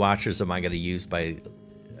 How many watchers am I going to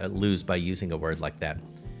lose by using a word like that?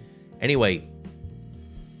 Anyway,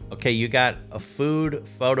 okay, you got a food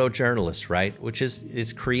photojournalist, right? Which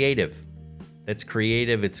is creative. That's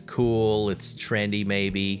creative. It's cool. It's trendy,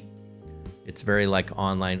 maybe. It's very like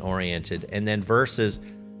online oriented. And then versus,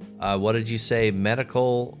 what did you say?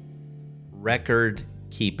 Medical record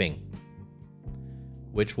keeping.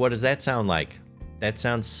 What does that sound like? That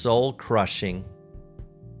sounds soul crushing.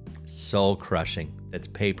 Soul crushing. That's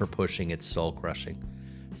paper pushing. It's soul crushing.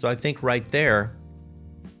 So I think right there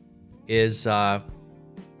is the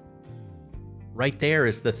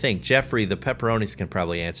thing. Jeffrey, the pepperonis can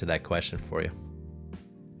probably answer that question for you.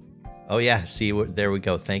 Oh yeah, see, there we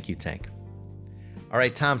go. Thank you, Tank. All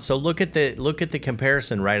right, Tom. So look at the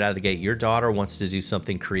comparison right out of the gate. Your daughter wants to do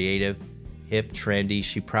something creative, hip, trendy.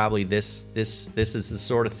 She probably this is the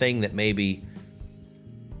sort of thing that maybe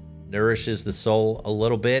nourishes the soul a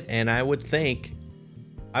little bit. And I would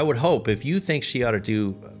hope if you think she ought to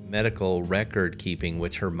do medical record keeping,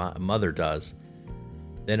 which her mother does,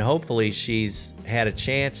 then hopefully she's had a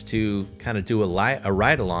chance to kind of do a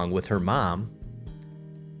ride along with her mom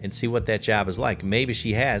and see what that job is like. Maybe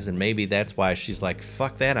she has, and maybe that's why she's like,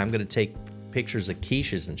 fuck that, I'm going to take pictures of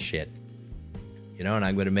quiches and shit, and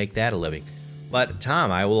I'm going to make that a living. But Tom,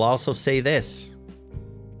 I will also say this.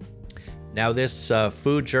 Now, this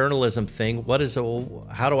food journalism thing,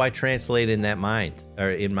 how do I translate in my mind?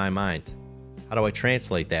 How do I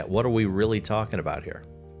translate that? What are we really talking about here?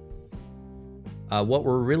 What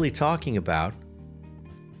we're really talking about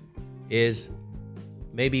is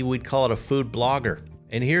maybe we'd call it a food blogger.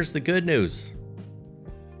 And here's the good news.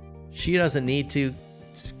 She doesn't need to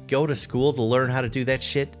go to school to learn how to do that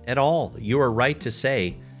shit at all. You are right to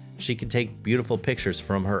say she can take beautiful pictures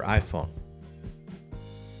from her iPhone.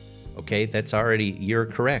 Okay, you're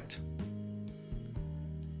correct.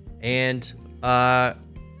 And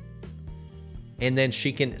then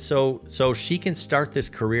she can, so she can start this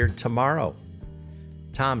career tomorrow.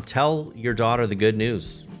 Tom, tell your daughter the good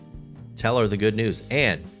news. Tell her the good news.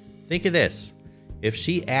 And think of this. If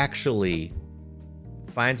she actually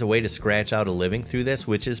finds a way to scratch out a living through this,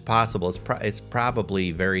 which is possible, it's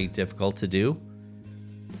probably very difficult to do.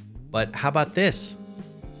 But how about this?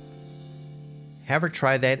 Have her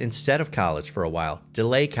try that instead of college for a while.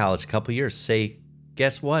 Delay college a couple years. Say,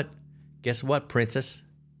 guess what? Guess what, princess?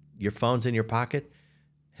 your phone's in your pocket.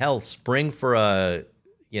 Hell, spring for a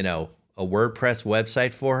WordPress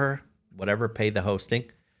website for her, whatever, pay the hosting.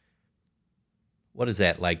 What is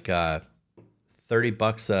that, like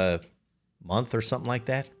 $30 a month or something like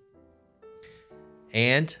that?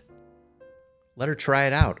 And let her try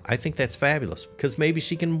it out. I think that's fabulous because maybe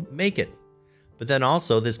she can make it. But then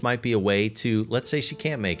also this might be a way to, let's say she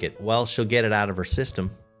can't make it. Well, she'll get it out of her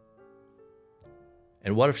system.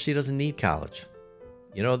 And what if she doesn't need college?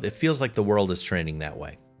 It feels like the world is trending that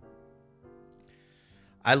way.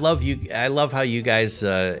 I love you. I love how you guys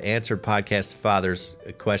answered Podcast Father's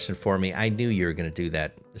question for me. I knew you were going to do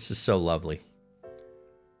that. This is so lovely.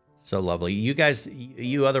 So lovely. You guys,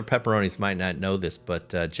 you other pepperonis might not know this,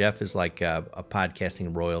 but Jeff is like a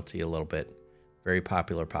podcasting royalty a little bit. Very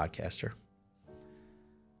popular podcaster.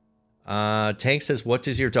 Tank says, what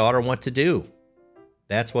does your daughter want to do?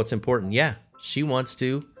 That's what's important. Yeah, she wants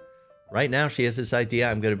to. Right now, she has this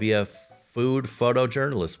idea, I'm going to be a food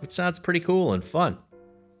photojournalist, which sounds pretty cool and fun.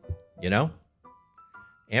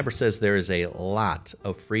 Amber says there is a lot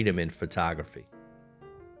of freedom in photography.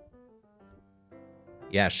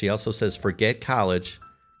 Yeah, she also says forget college,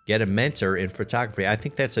 get a mentor in photography. I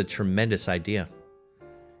think that's a tremendous idea.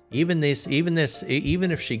 Even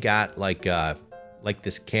if she got like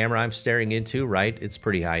this camera I'm staring into, right? It's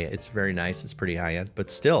pretty high. It's very nice. It's pretty high end, but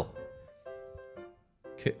still,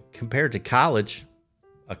 compared to college,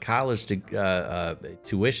 a college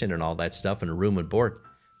tuition and all that stuff and a room and board,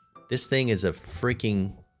 this thing is a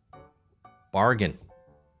freaking bargain.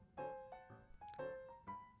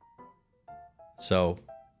 So,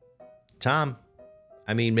 Tom,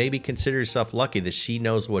 maybe consider yourself lucky that she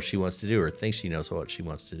knows what she wants to do or thinks she knows what she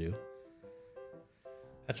wants to do.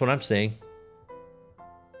 That's what I'm saying.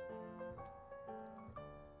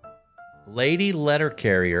 Lady Letter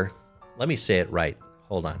Carrier, let me say it right.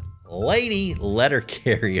 Hold on. Lady Letter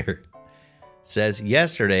Carrier says,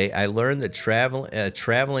 yesterday I learned that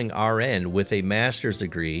traveling RN with a master's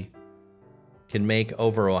degree can make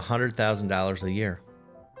over $100,000 a year.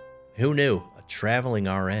 Who knew? A traveling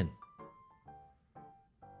RN.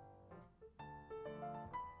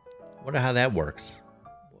 Wonder how that works.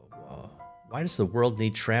 Why does the world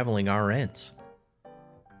need traveling RNs?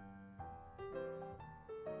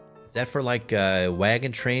 Is that for like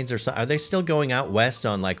wagon trains or something? Are they still going out west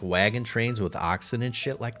on like wagon trains with oxen and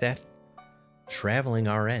shit like that? Traveling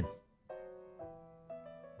RN.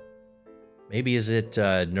 Maybe is it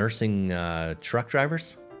nursing truck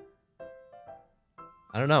drivers?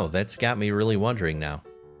 I don't know. That's got me really wondering now.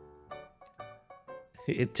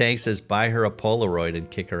 Tank says, buy her a Polaroid and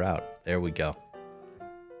kick her out. There we go.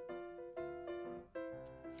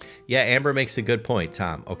 Yeah, Amber makes a good point,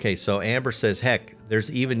 Tom. Okay, so Amber says, heck,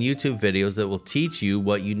 there's even YouTube videos that will teach you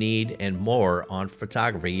what you need and more on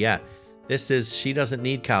photography. Yeah, she doesn't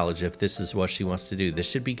need college if this is what she wants to do. This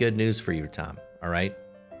should be good news for you, Tom. All right?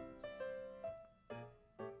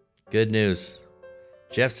 Good news.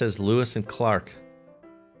 Jeff says Lewis and Clark.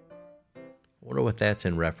 I wonder what that's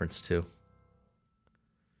in reference to.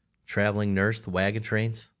 Traveling nurse, the wagon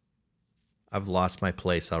trains? I've lost my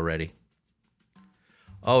place already.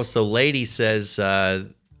 Oh, so Lady says,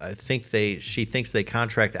 she thinks they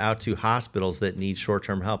contract out to hospitals that need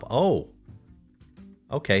short-term help. Oh,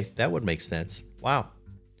 okay, that would make sense. Wow,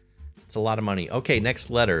 it's a lot of money. Okay,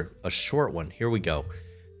 next letter, a short one. Here we go.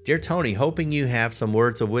 Dear Tony, hoping you have some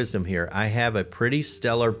words of wisdom here. I have a pretty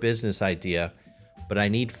stellar business idea, but I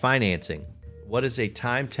need financing. What is a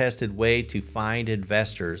time-tested way to find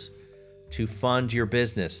investors to fund your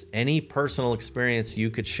business? Any personal experience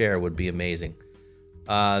you could share would be amazing.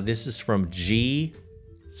 This is from G.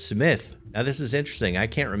 Smith. Now, this is interesting. I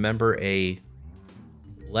can't remember a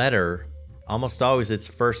letter. Almost always it's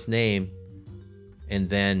first name and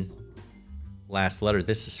then last letter.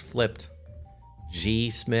 This is flipped. G.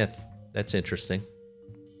 Smith. That's interesting.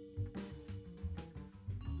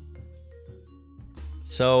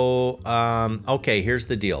 So, okay, here's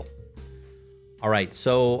the deal. All right,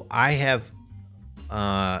 so I have...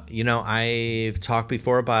 I've talked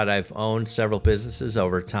before about I've owned several businesses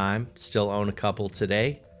over time. Still own a couple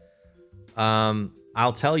today.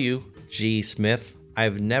 I'll tell you, G. Smith,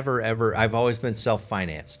 I've always been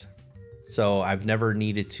self-financed. So I've never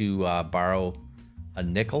needed to borrow a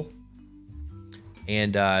nickel.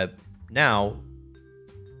 And now,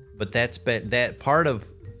 but that part of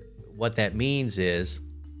what that means is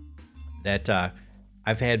that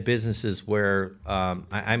I've had businesses where,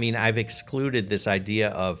 I've excluded this idea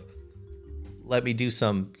of let me do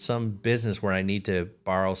some business where I need to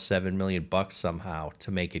borrow $7 million somehow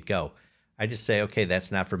to make it go. I just say, okay,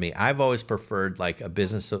 that's not for me. I've always preferred like a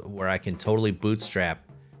business where I can totally bootstrap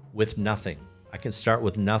with nothing. I can start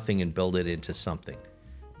with nothing and build it into something.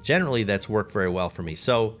 Generally, that's worked very well for me.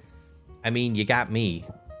 So, I mean, you got me.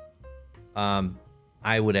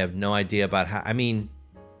 I would have no idea about how. I mean,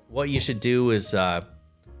 what you should do is now,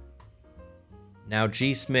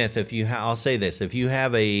 G. Smith. I'll say this: if you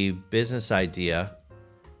have a business idea,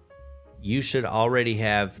 you should already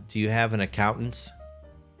have. Do you have an accountant?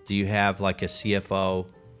 Do you have like a CFO?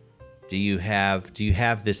 Do you have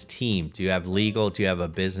this team? Do you have legal? Do you have a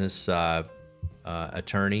business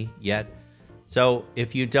attorney yet? So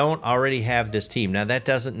if you don't already have this team, now that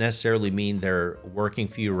doesn't necessarily mean they're working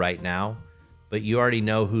for you right now, but you already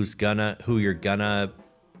know who you're gonna,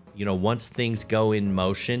 once things go in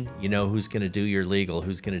motion, you know who's gonna do your legal,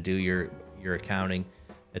 who's gonna do your accounting,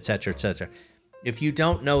 et cetera, et cetera. If you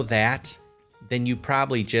don't know that, then you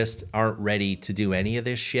probably just aren't ready to do any of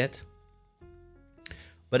this shit.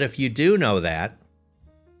 But if you do know that,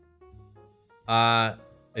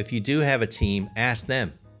 if you do have a team, ask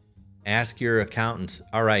them. Ask your accountants,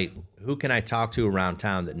 all right, who can I talk to around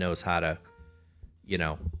town that knows how to,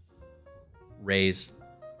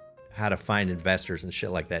 how to find investors and shit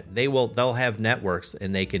like that. They'll have networks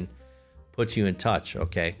and they can put you in touch,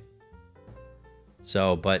 okay?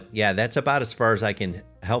 So, but yeah, that's about as far as I can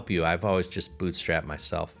help you. I've always just bootstrapped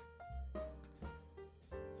myself.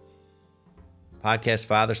 Podcast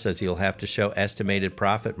Father says you'll have to show estimated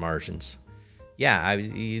profit margins. Yeah,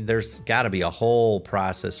 there's got to be a whole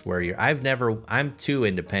process where I'm too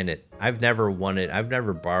independent. I've never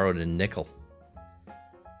borrowed a nickel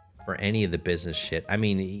for any of the business shit. I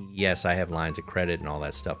mean, yes, I have lines of credit and all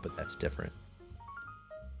that stuff, but that's different.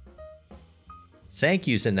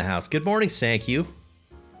 Sankyu's in the house. Good morning, Sankyu.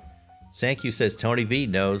 Sankyu says Tony V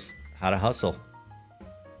knows how to hustle.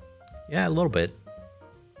 Yeah, a little bit.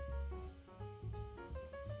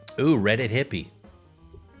 Ooh, Reddit hippie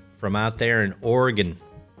from out there in Oregon.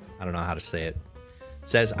 I don't know how to say it.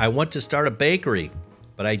 Says, I want to start a bakery,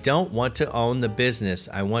 but I don't want to own the business.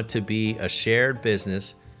 I want to be a shared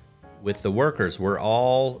business with the workers. We're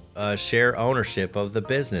all share ownership of the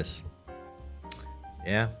business.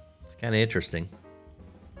 Yeah, it's kind of interesting.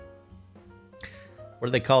 What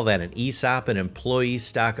do they call that? An ESOP, an employee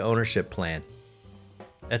stock ownership plan.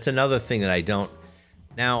 That's another thing that I don't.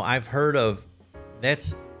 Now, I've heard of,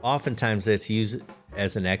 oftentimes that's used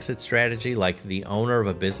as an exit strategy, like the owner of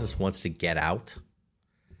a business wants to get out.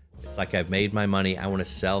 It's like, I've made my money, I want to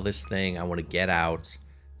sell this thing, I want to get out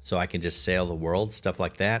so I can just sail the world, stuff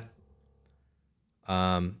like that.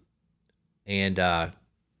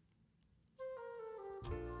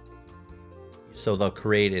 So they'll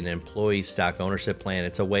create an employee stock ownership plan.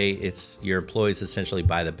 It's your employees essentially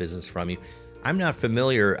buy the business from you. I'm not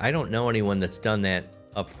familiar, I don't know anyone that's done that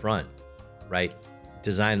up front, right?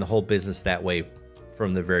 Design the whole business that way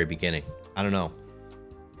from the very beginning. I don't know.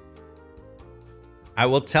 I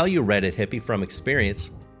will tell you, Reddit hippie, from experience,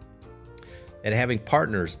 that having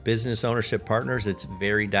partners, business ownership partners, it's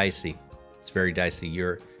very dicey. It's very dicey.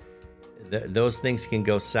 Those things can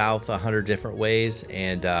go south 100 different ways,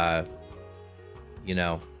 and so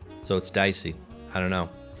it's dicey. I don't know.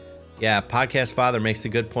 Yeah, Podcast Father makes a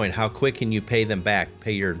good point. How quick can you pay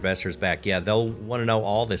your investors back? Yeah, they'll want to know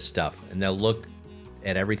all this stuff, and they'll look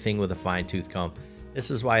at everything with a fine-tooth comb. This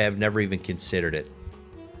is why I've never even considered it.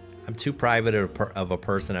 I'm too private of a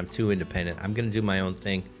person. I'm too independent. I'm going to do my own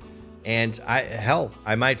thing. And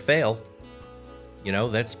I might fail.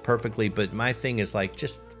 That's perfectly, but my thing is like,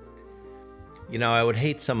 just, I would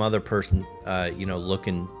hate some other person,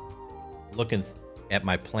 looking at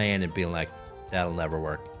my plan and being like, that'll never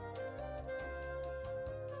work.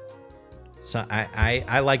 So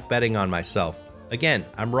I like betting on myself. Again,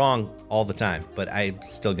 I'm wrong all the time, but I'm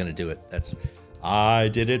still going to do it. I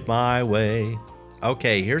did it my way.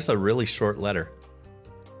 Okay, here's a really short letter.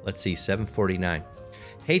 Let's see, 749.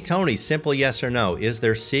 Hey, Tony, simple yes or no. Is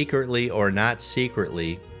there secretly or not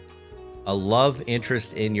secretly a love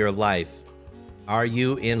interest in your life? Are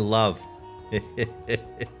you in love?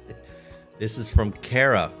 This is from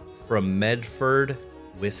Kara from Medford,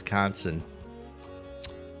 Wisconsin.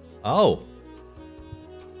 Oh.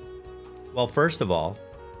 Well, first of all,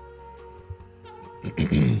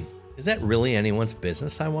 is that really anyone's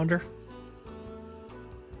business, I wonder?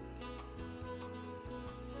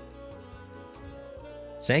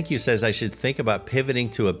 Sankyu says I should think about pivoting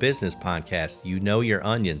to a business podcast. You know your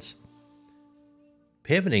onions.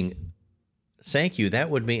 Pivoting, Sankyu, that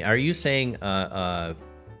would mean, are you saying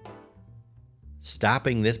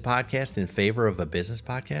stopping this podcast in favor of a business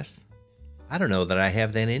podcast? I don't know that I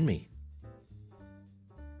have that in me.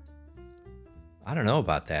 I don't know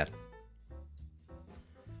about that.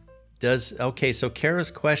 So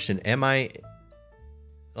Kara's question, am I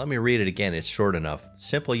Let me read it again. It's short enough.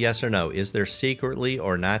 Simple yes or no. Is there secretly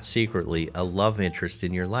or not secretly a love interest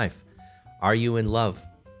in your life? Are you in love?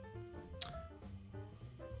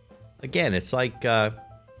 Again, it's like, are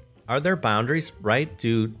there boundaries, right?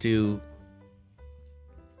 Am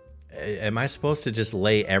I supposed to just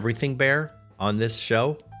lay everything bare on this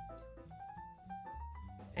show?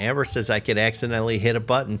 Amber says I could accidentally hit a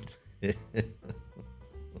button.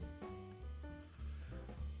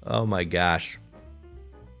 Oh my gosh.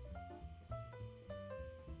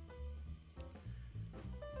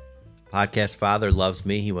 Podcast Father loves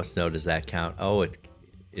me. He wants to know, does that count? Oh,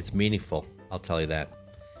 it's meaningful. I'll tell you that.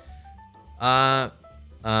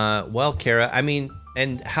 Well, Kara, I mean,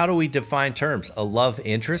 and how do we define terms? A love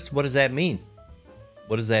interest? What does that mean?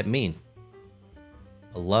 What does that mean?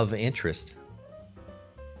 A love interest.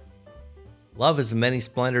 Love is a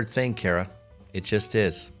many-splendored thing, Kara. It just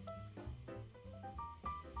is.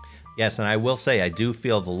 Yes, and I will say I do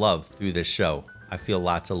feel the love through this show. I feel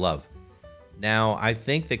lots of love. Now, I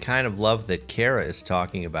think the kind of love that Kara is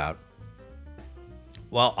talking about,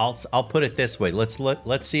 well, I'll put it this way. Let's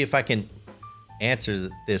see if I can answer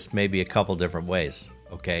this maybe a couple different ways,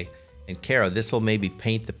 okay? And Kara, this will maybe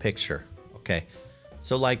paint the picture, okay?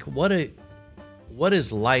 So, like, what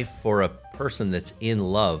is life for a person that's in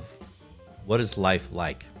love? What is life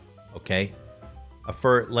like, okay?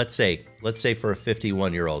 Let's say for a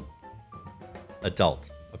 51-year-old adult,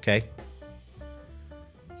 okay?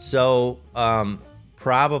 So,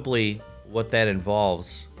 probably what that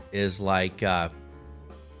involves is like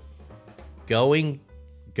going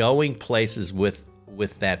places with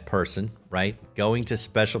that person, right? Going to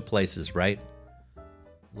special places, right?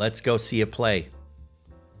 Let's go see a play.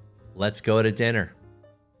 Let's go to dinner,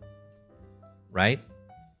 right?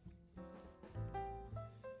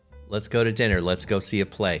 Let's go to dinner. Let's go see a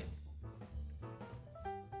play.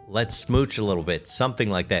 Let's smooch a little bit, something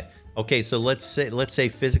like that. Okay, so let's say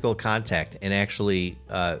physical contact and actually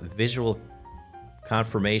visual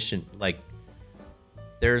confirmation. Like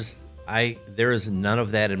there is none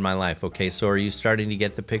of that in my life. Okay, so are you starting to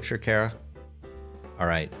get the picture, Kara? All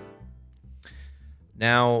right.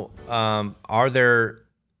 Now, are there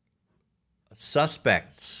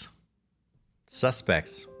suspects?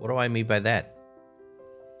 Suspects. What do I mean by that?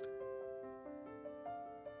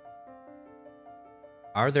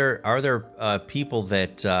 Are there people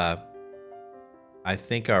that I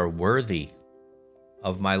think are worthy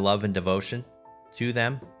of my love and devotion to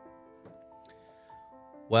them?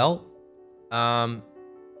 Well, I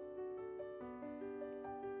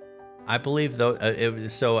believe though.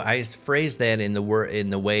 So I phrase that in the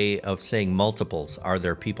way of saying multiples. Are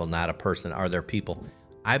there people, not a person? Are there people?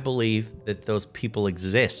 I believe that those people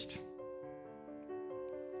exist.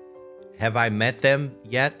 Have I met them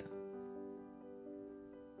yet?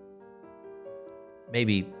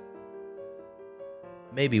 Maybe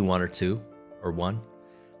one or two, or one.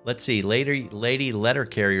 Let's see. Lady Letter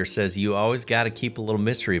Carrier says, you always got to keep a little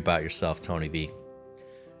mystery about yourself, Tony V.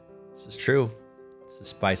 This is true. It's the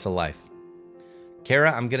spice of life.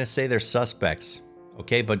 Kara, I'm going to say they're suspects.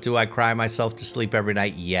 Okay, but do I cry myself to sleep every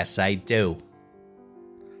night? Yes, I do.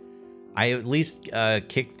 I at least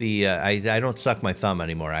kicked the... I don't suck my thumb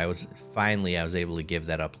anymore. I was able to give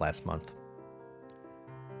that up last month.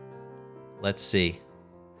 Let's see.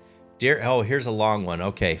 Here's a long one.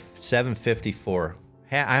 Okay, 7:54.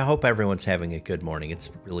 I hope everyone's having a good morning. It's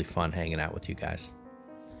really fun hanging out with you guys.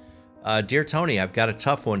 Dear Tony, I've got a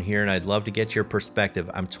tough one here, and I'd love to get your perspective.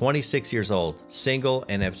 I'm 26 years old, single,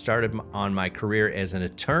 and have started on my career as an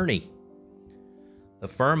attorney. The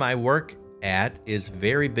firm I work at is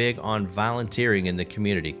very big on volunteering in the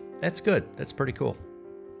community. That's good. That's pretty cool.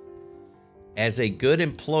 As a good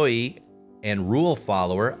employee and rule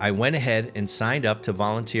follower, I went ahead and signed up to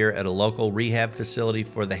volunteer at a local rehab facility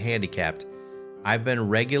for the handicapped. I've been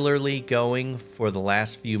regularly going for the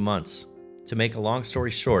last few months. To make a long story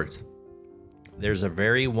short, there's a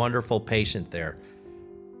very wonderful patient there.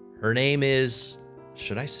 Her name is...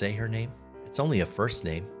 Should I say her name? It's only a first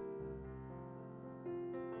name.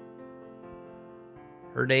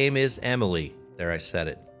 Her name is Emily. There, I said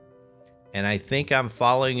it. And I think I'm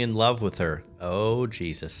falling in love with her. Oh,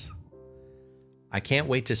 Jesus. I can't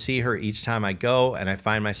wait to see her each time I go, and I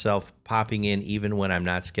find myself popping in even when I'm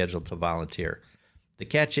not scheduled to volunteer. The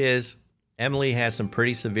catch is, Emily has some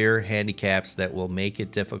pretty severe handicaps that will make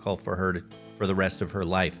it difficult for her for the rest of her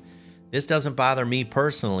life. This doesn't bother me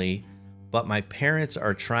personally, but my parents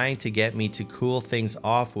are trying to get me to cool things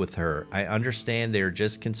off with her. I understand they're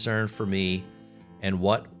just concerned for me and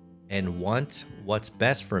want what's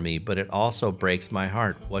best for me, but it also breaks my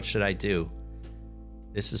heart. What should I do?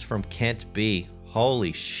 This is from Kent B.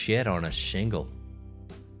 Holy shit on a shingle.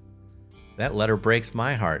 That letter breaks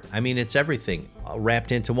my heart. I mean, it's everything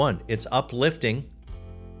wrapped into one. It's uplifting.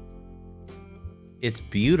 It's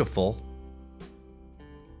beautiful.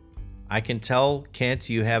 I can tell, Kent,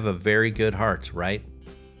 you have a very good heart, right?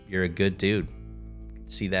 You're a good dude. I can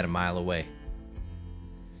see that a mile away.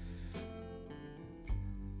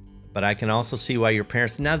 But I can also see why your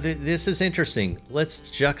parents... Now, this is interesting. Let's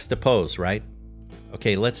juxtapose, right?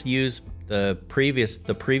 Okay, let's use the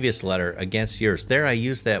previous letter against yours. There, I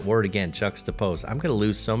used that word again, juxtapose. I'm going to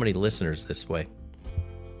lose so many listeners this way.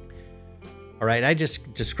 All right, I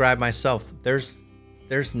just described myself.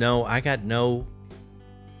 I got no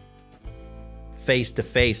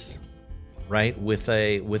face-to-face, right, with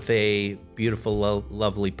a beautiful,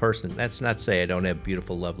 lovely person. That's not to say I don't have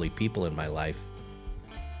beautiful, lovely people in my life.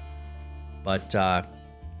 But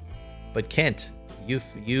Kent,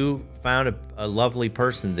 you found a lovely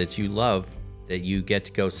person that you love, that you get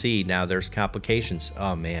to go see. Now there's complications.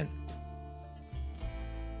 Oh, man.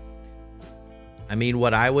 I mean,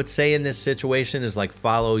 what I would say in this situation is like,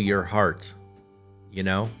 follow your heart,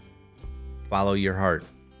 follow your heart.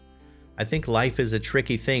 I think life is a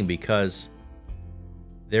tricky thing because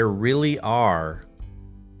there really are,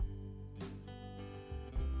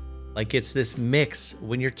 like, it's this mix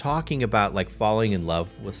when you're talking about like falling in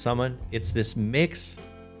love with someone. It's this mix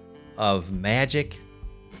of magic,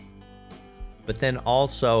 but then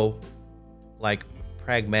also like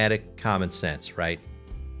pragmatic common sense, right?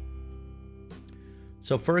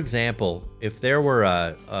 So for example, if there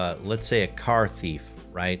were let's say a car thief,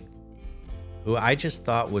 right? Who I just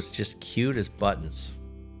thought was just cute as buttons.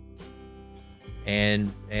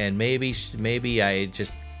 And maybe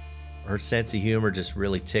her sense of humor just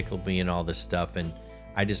really tickled me and all this stuff. And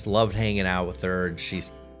I just loved hanging out with her, and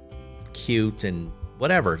she's cute and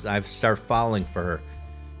whatever. I start falling for her.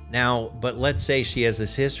 Now, but let's say she has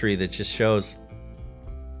this history that just shows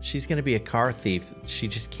she's going to be a car thief. She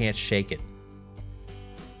just can't shake it.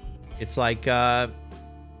 It's like,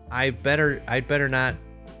 I'd better not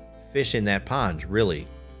fish in that pond, really.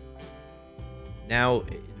 Now,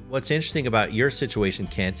 what's interesting about your situation,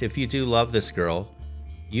 Kent, if you do love this girl,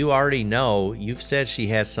 you already know, you've said she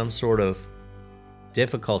has some sort of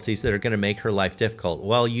difficulties that are going to make her life difficult.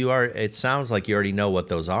 Well, it sounds like you already know what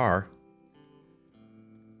those are.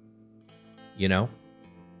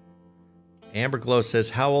 Amber Glow says,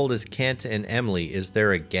 how old is Kent and Emily? Is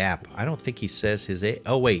there a gap? I don't think he says his age.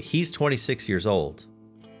 Oh, wait, he's 26 years old.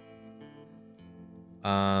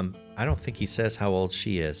 I don't think he says how old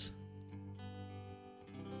she is.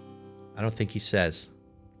 I don't think he says.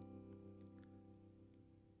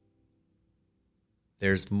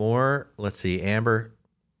 There's more. Let's see, Amber.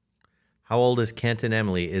 How old is Kent and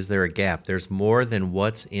Emily? Is there a gap? There's more than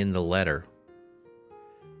what's in the letter.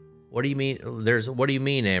 What do you mean? What do you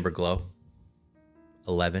mean, Amber Glow?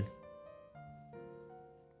 11.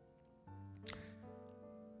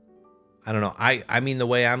 I don't know. I mean, the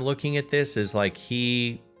way I'm looking at this is like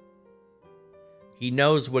he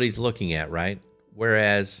knows what he's looking at, right?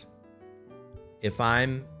 Whereas if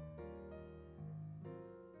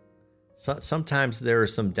sometimes there are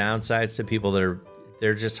some downsides to people that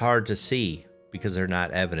they're just hard to see because they're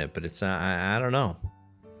not evident, but it's I don't know.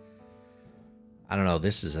 I don't know.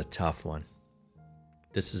 This is a tough one.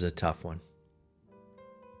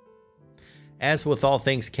 As with all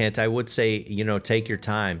things, Kent, I would say, take your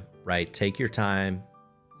time, right? Take your time,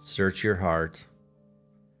 search your heart,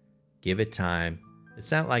 give it time.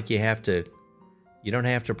 It's not like you don't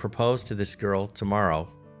have to propose to this girl tomorrow,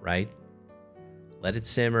 right? Let it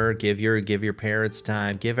simmer, give your parents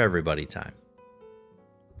time, give everybody time.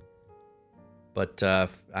 But I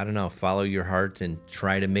don't know, follow your heart and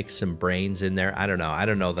try to mix some brains in there. I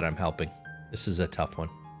don't know that I'm helping. This is a tough one.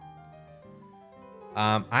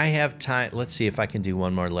 I have time. Let's see if I can do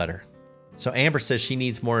one more letter. So Amber says she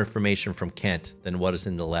needs more information from Kent than what is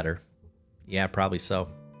in the letter. Yeah, probably so.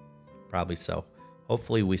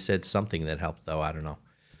 Hopefully we said something that helped, though. I don't know.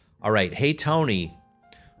 All right. Hey, Tony.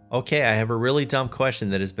 Okay, I have a really dumb question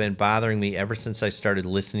that has been bothering me ever since I started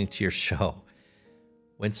listening to your show.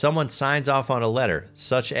 When someone signs off on a letter,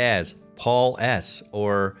 such as Paul S.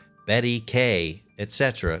 or Betty K.,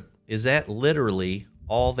 etc., is that literally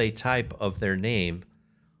all they type of their name,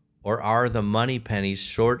 or are the money pennies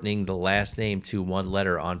shortening the last name to one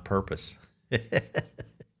letter on purpose?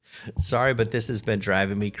 Sorry, but this has been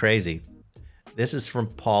driving me crazy. This is from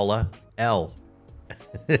Paula L.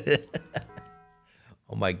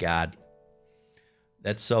 Oh my God.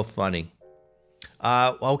 That's so funny.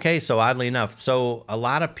 Okay, so oddly enough, so a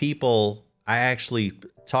lot of people, I actually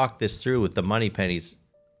talked this through with the money pennies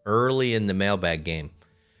early in the mailbag game.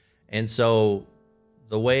 And so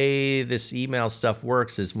the way this email stuff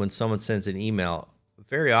works is when someone sends an email,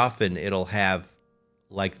 very often it'll have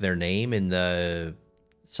like their name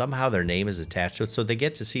somehow their name is attached to it, so they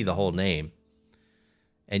get to see the whole name.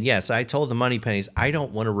 And yes, I told the Money Pennies, I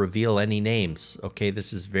don't want to reveal any names. Okay,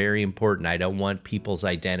 this is very important. I don't want people's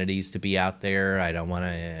identities to be out there. I don't want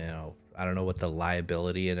to, I don't know what the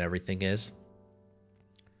liability and everything is.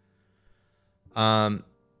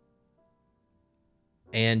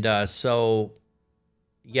 So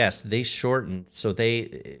yes, they shorten. So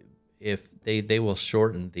they will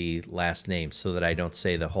shorten the last name so that I don't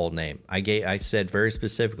say the whole name. I said very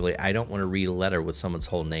specifically, I don't want to read a letter with someone's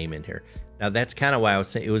whole name in here. Now that's kind of why I was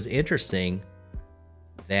saying it was interesting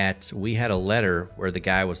that we had a letter where the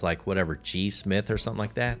guy was like, whatever, G. Smith or something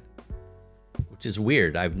like that, which is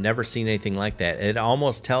weird. I've never seen anything like that. It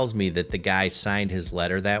almost tells me that the guy signed his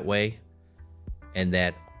letter that way and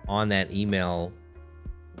that on that email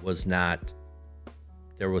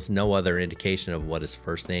there was no other indication of what his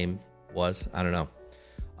first name was. I don't know.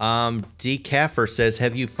 D. Caffer says,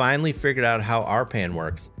 have you finally figured out how RPAN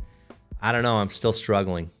works? I don't know. I'm still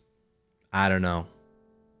struggling. I don't know.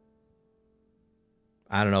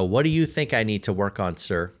 What do you think I need to work on,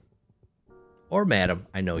 sir? Or madam?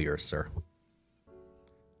 I know you're a sir.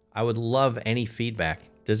 I would love any feedback.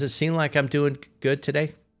 Does it seem like I'm doing good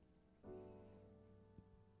today?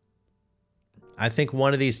 I think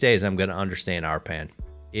one of these days I'm going to understand RPAN.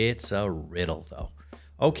 It's a riddle, though.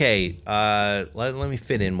 Okay, let me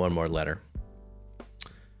fit in one more letter.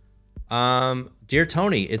 Dear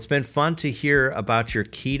Tony, it's been fun to hear about your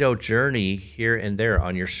keto journey here and there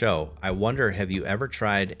on your show. I wonder, have you ever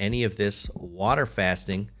tried any of this water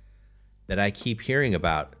fasting that I keep hearing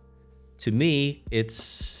about? To me, it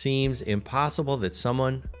seems impossible that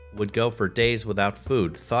someone would go for days without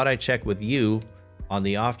food. Thought I'd check with you on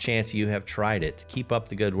the off chance you have tried it. Keep up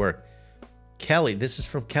the good work. Kelly, this is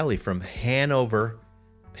from Kelly from Hanover,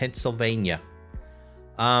 Pennsylvania.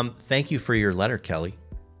 Thank you for your letter, Kelly.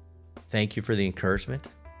 Thank you for the encouragement.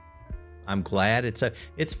 I'm glad.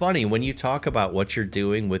 It's funny when you talk about what you're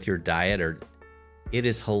doing with your diet, it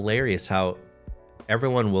is hilarious how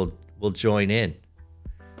everyone will join in.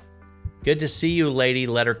 Good to see you, lady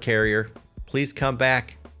letter carrier. Please come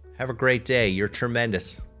back. Have a great day. You're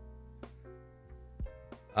tremendous.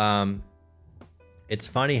 It's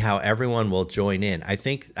funny how everyone will join in. I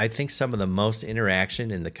think some of the most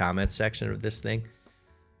interaction in the comment section of this thing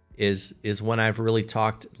is when I've really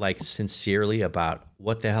talked like sincerely about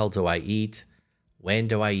what the hell do I eat, when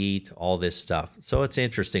do I eat, all this stuff. So it's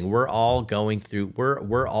interesting. We're all going through.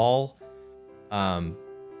 We're all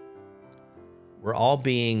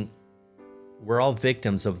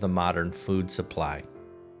victims of the modern food supply.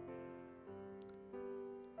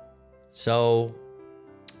 So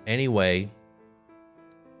anyway,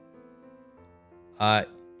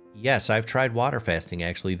 yes, I've tried water fasting.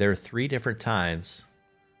 Actually, there are 3 different times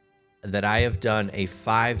that I have done a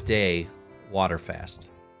 5-day water fast.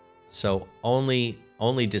 So only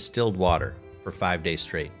distilled water for 5 days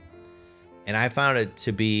straight. And I found it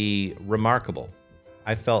to be remarkable.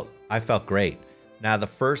 I felt great. Now the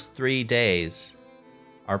first 3 days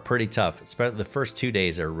are pretty tough. Especially the first 2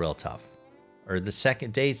 days are real tough. Or the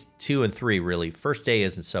second days 2 and 3 really. First day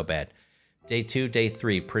isn't so bad. Day 2, day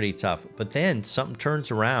 3, pretty tough. But then something turns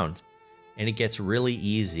around and it gets really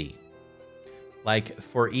easy. Like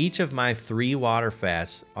for each of my 3 water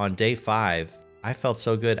fasts on day 5, I felt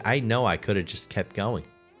so good. I know I could have just kept going.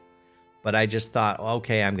 But I just thought,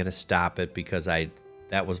 okay, I'm going to stop it because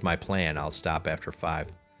that was my plan. I'll stop after 5.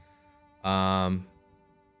 Reddit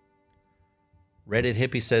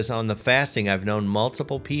Hippie says, on the fasting, I've known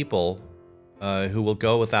multiple people who will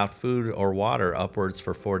go without food or water upwards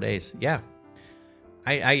for 4 days. Yeah.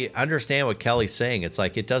 I understand what Kelly's saying. It's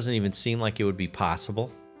like, it doesn't even seem like it would be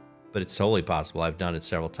possible, but it's totally possible. I've done it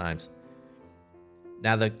several times.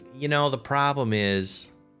 Now, the problem is,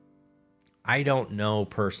 I don't know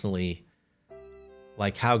personally,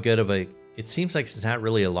 like how good of it seems like it's not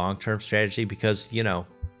really a long-term strategy because, you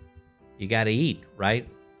got to eat, right?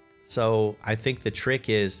 So I think the trick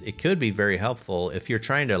is it could be very helpful if you're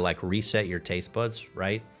trying to like reset your taste buds,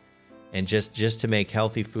 right? And just to make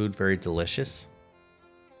healthy food very delicious.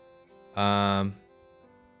 So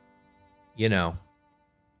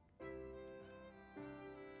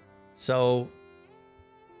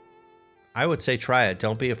I would say try it.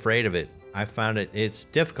 Don't be afraid of it. I found it's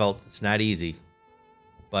difficult. It's not easy,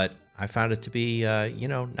 but I found it to be,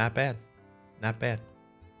 not bad. Not bad.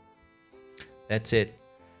 That's it.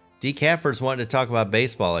 D. Caffer's wanting to talk about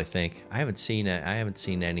baseball, I think. I haven't seen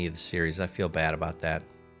any of the series. I feel bad about that.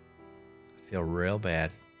 I feel real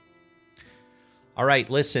bad. All right,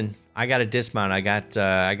 listen, I got to dismount. I got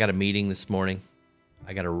a meeting this morning.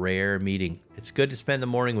 I got a rare meeting. It's good to spend the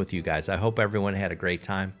morning with you guys. I hope everyone had a great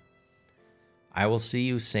time. I will see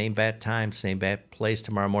you same bat time, same bat place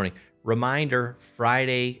tomorrow morning. Reminder,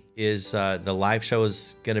 Friday is the live show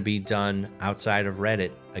is going to be done outside of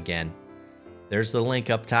Reddit again. There's the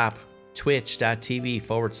link up top,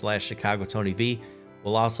 twitch.tv/Chicago Tony V.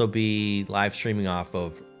 We'll also be live streaming off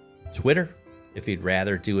of Twitter, if you'd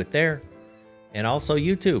rather do it there, and also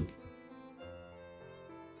YouTube.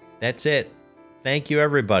 That's it. Thank you,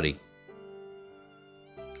 everybody.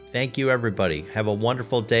 Thank you, everybody. Have a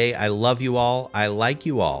wonderful day. I love you all. I like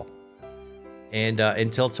you all. And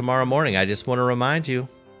until tomorrow morning, I just want to remind you,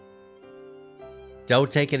 don't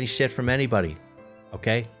take any shit from anybody.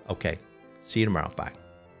 Okay? Okay. See you tomorrow. Bye.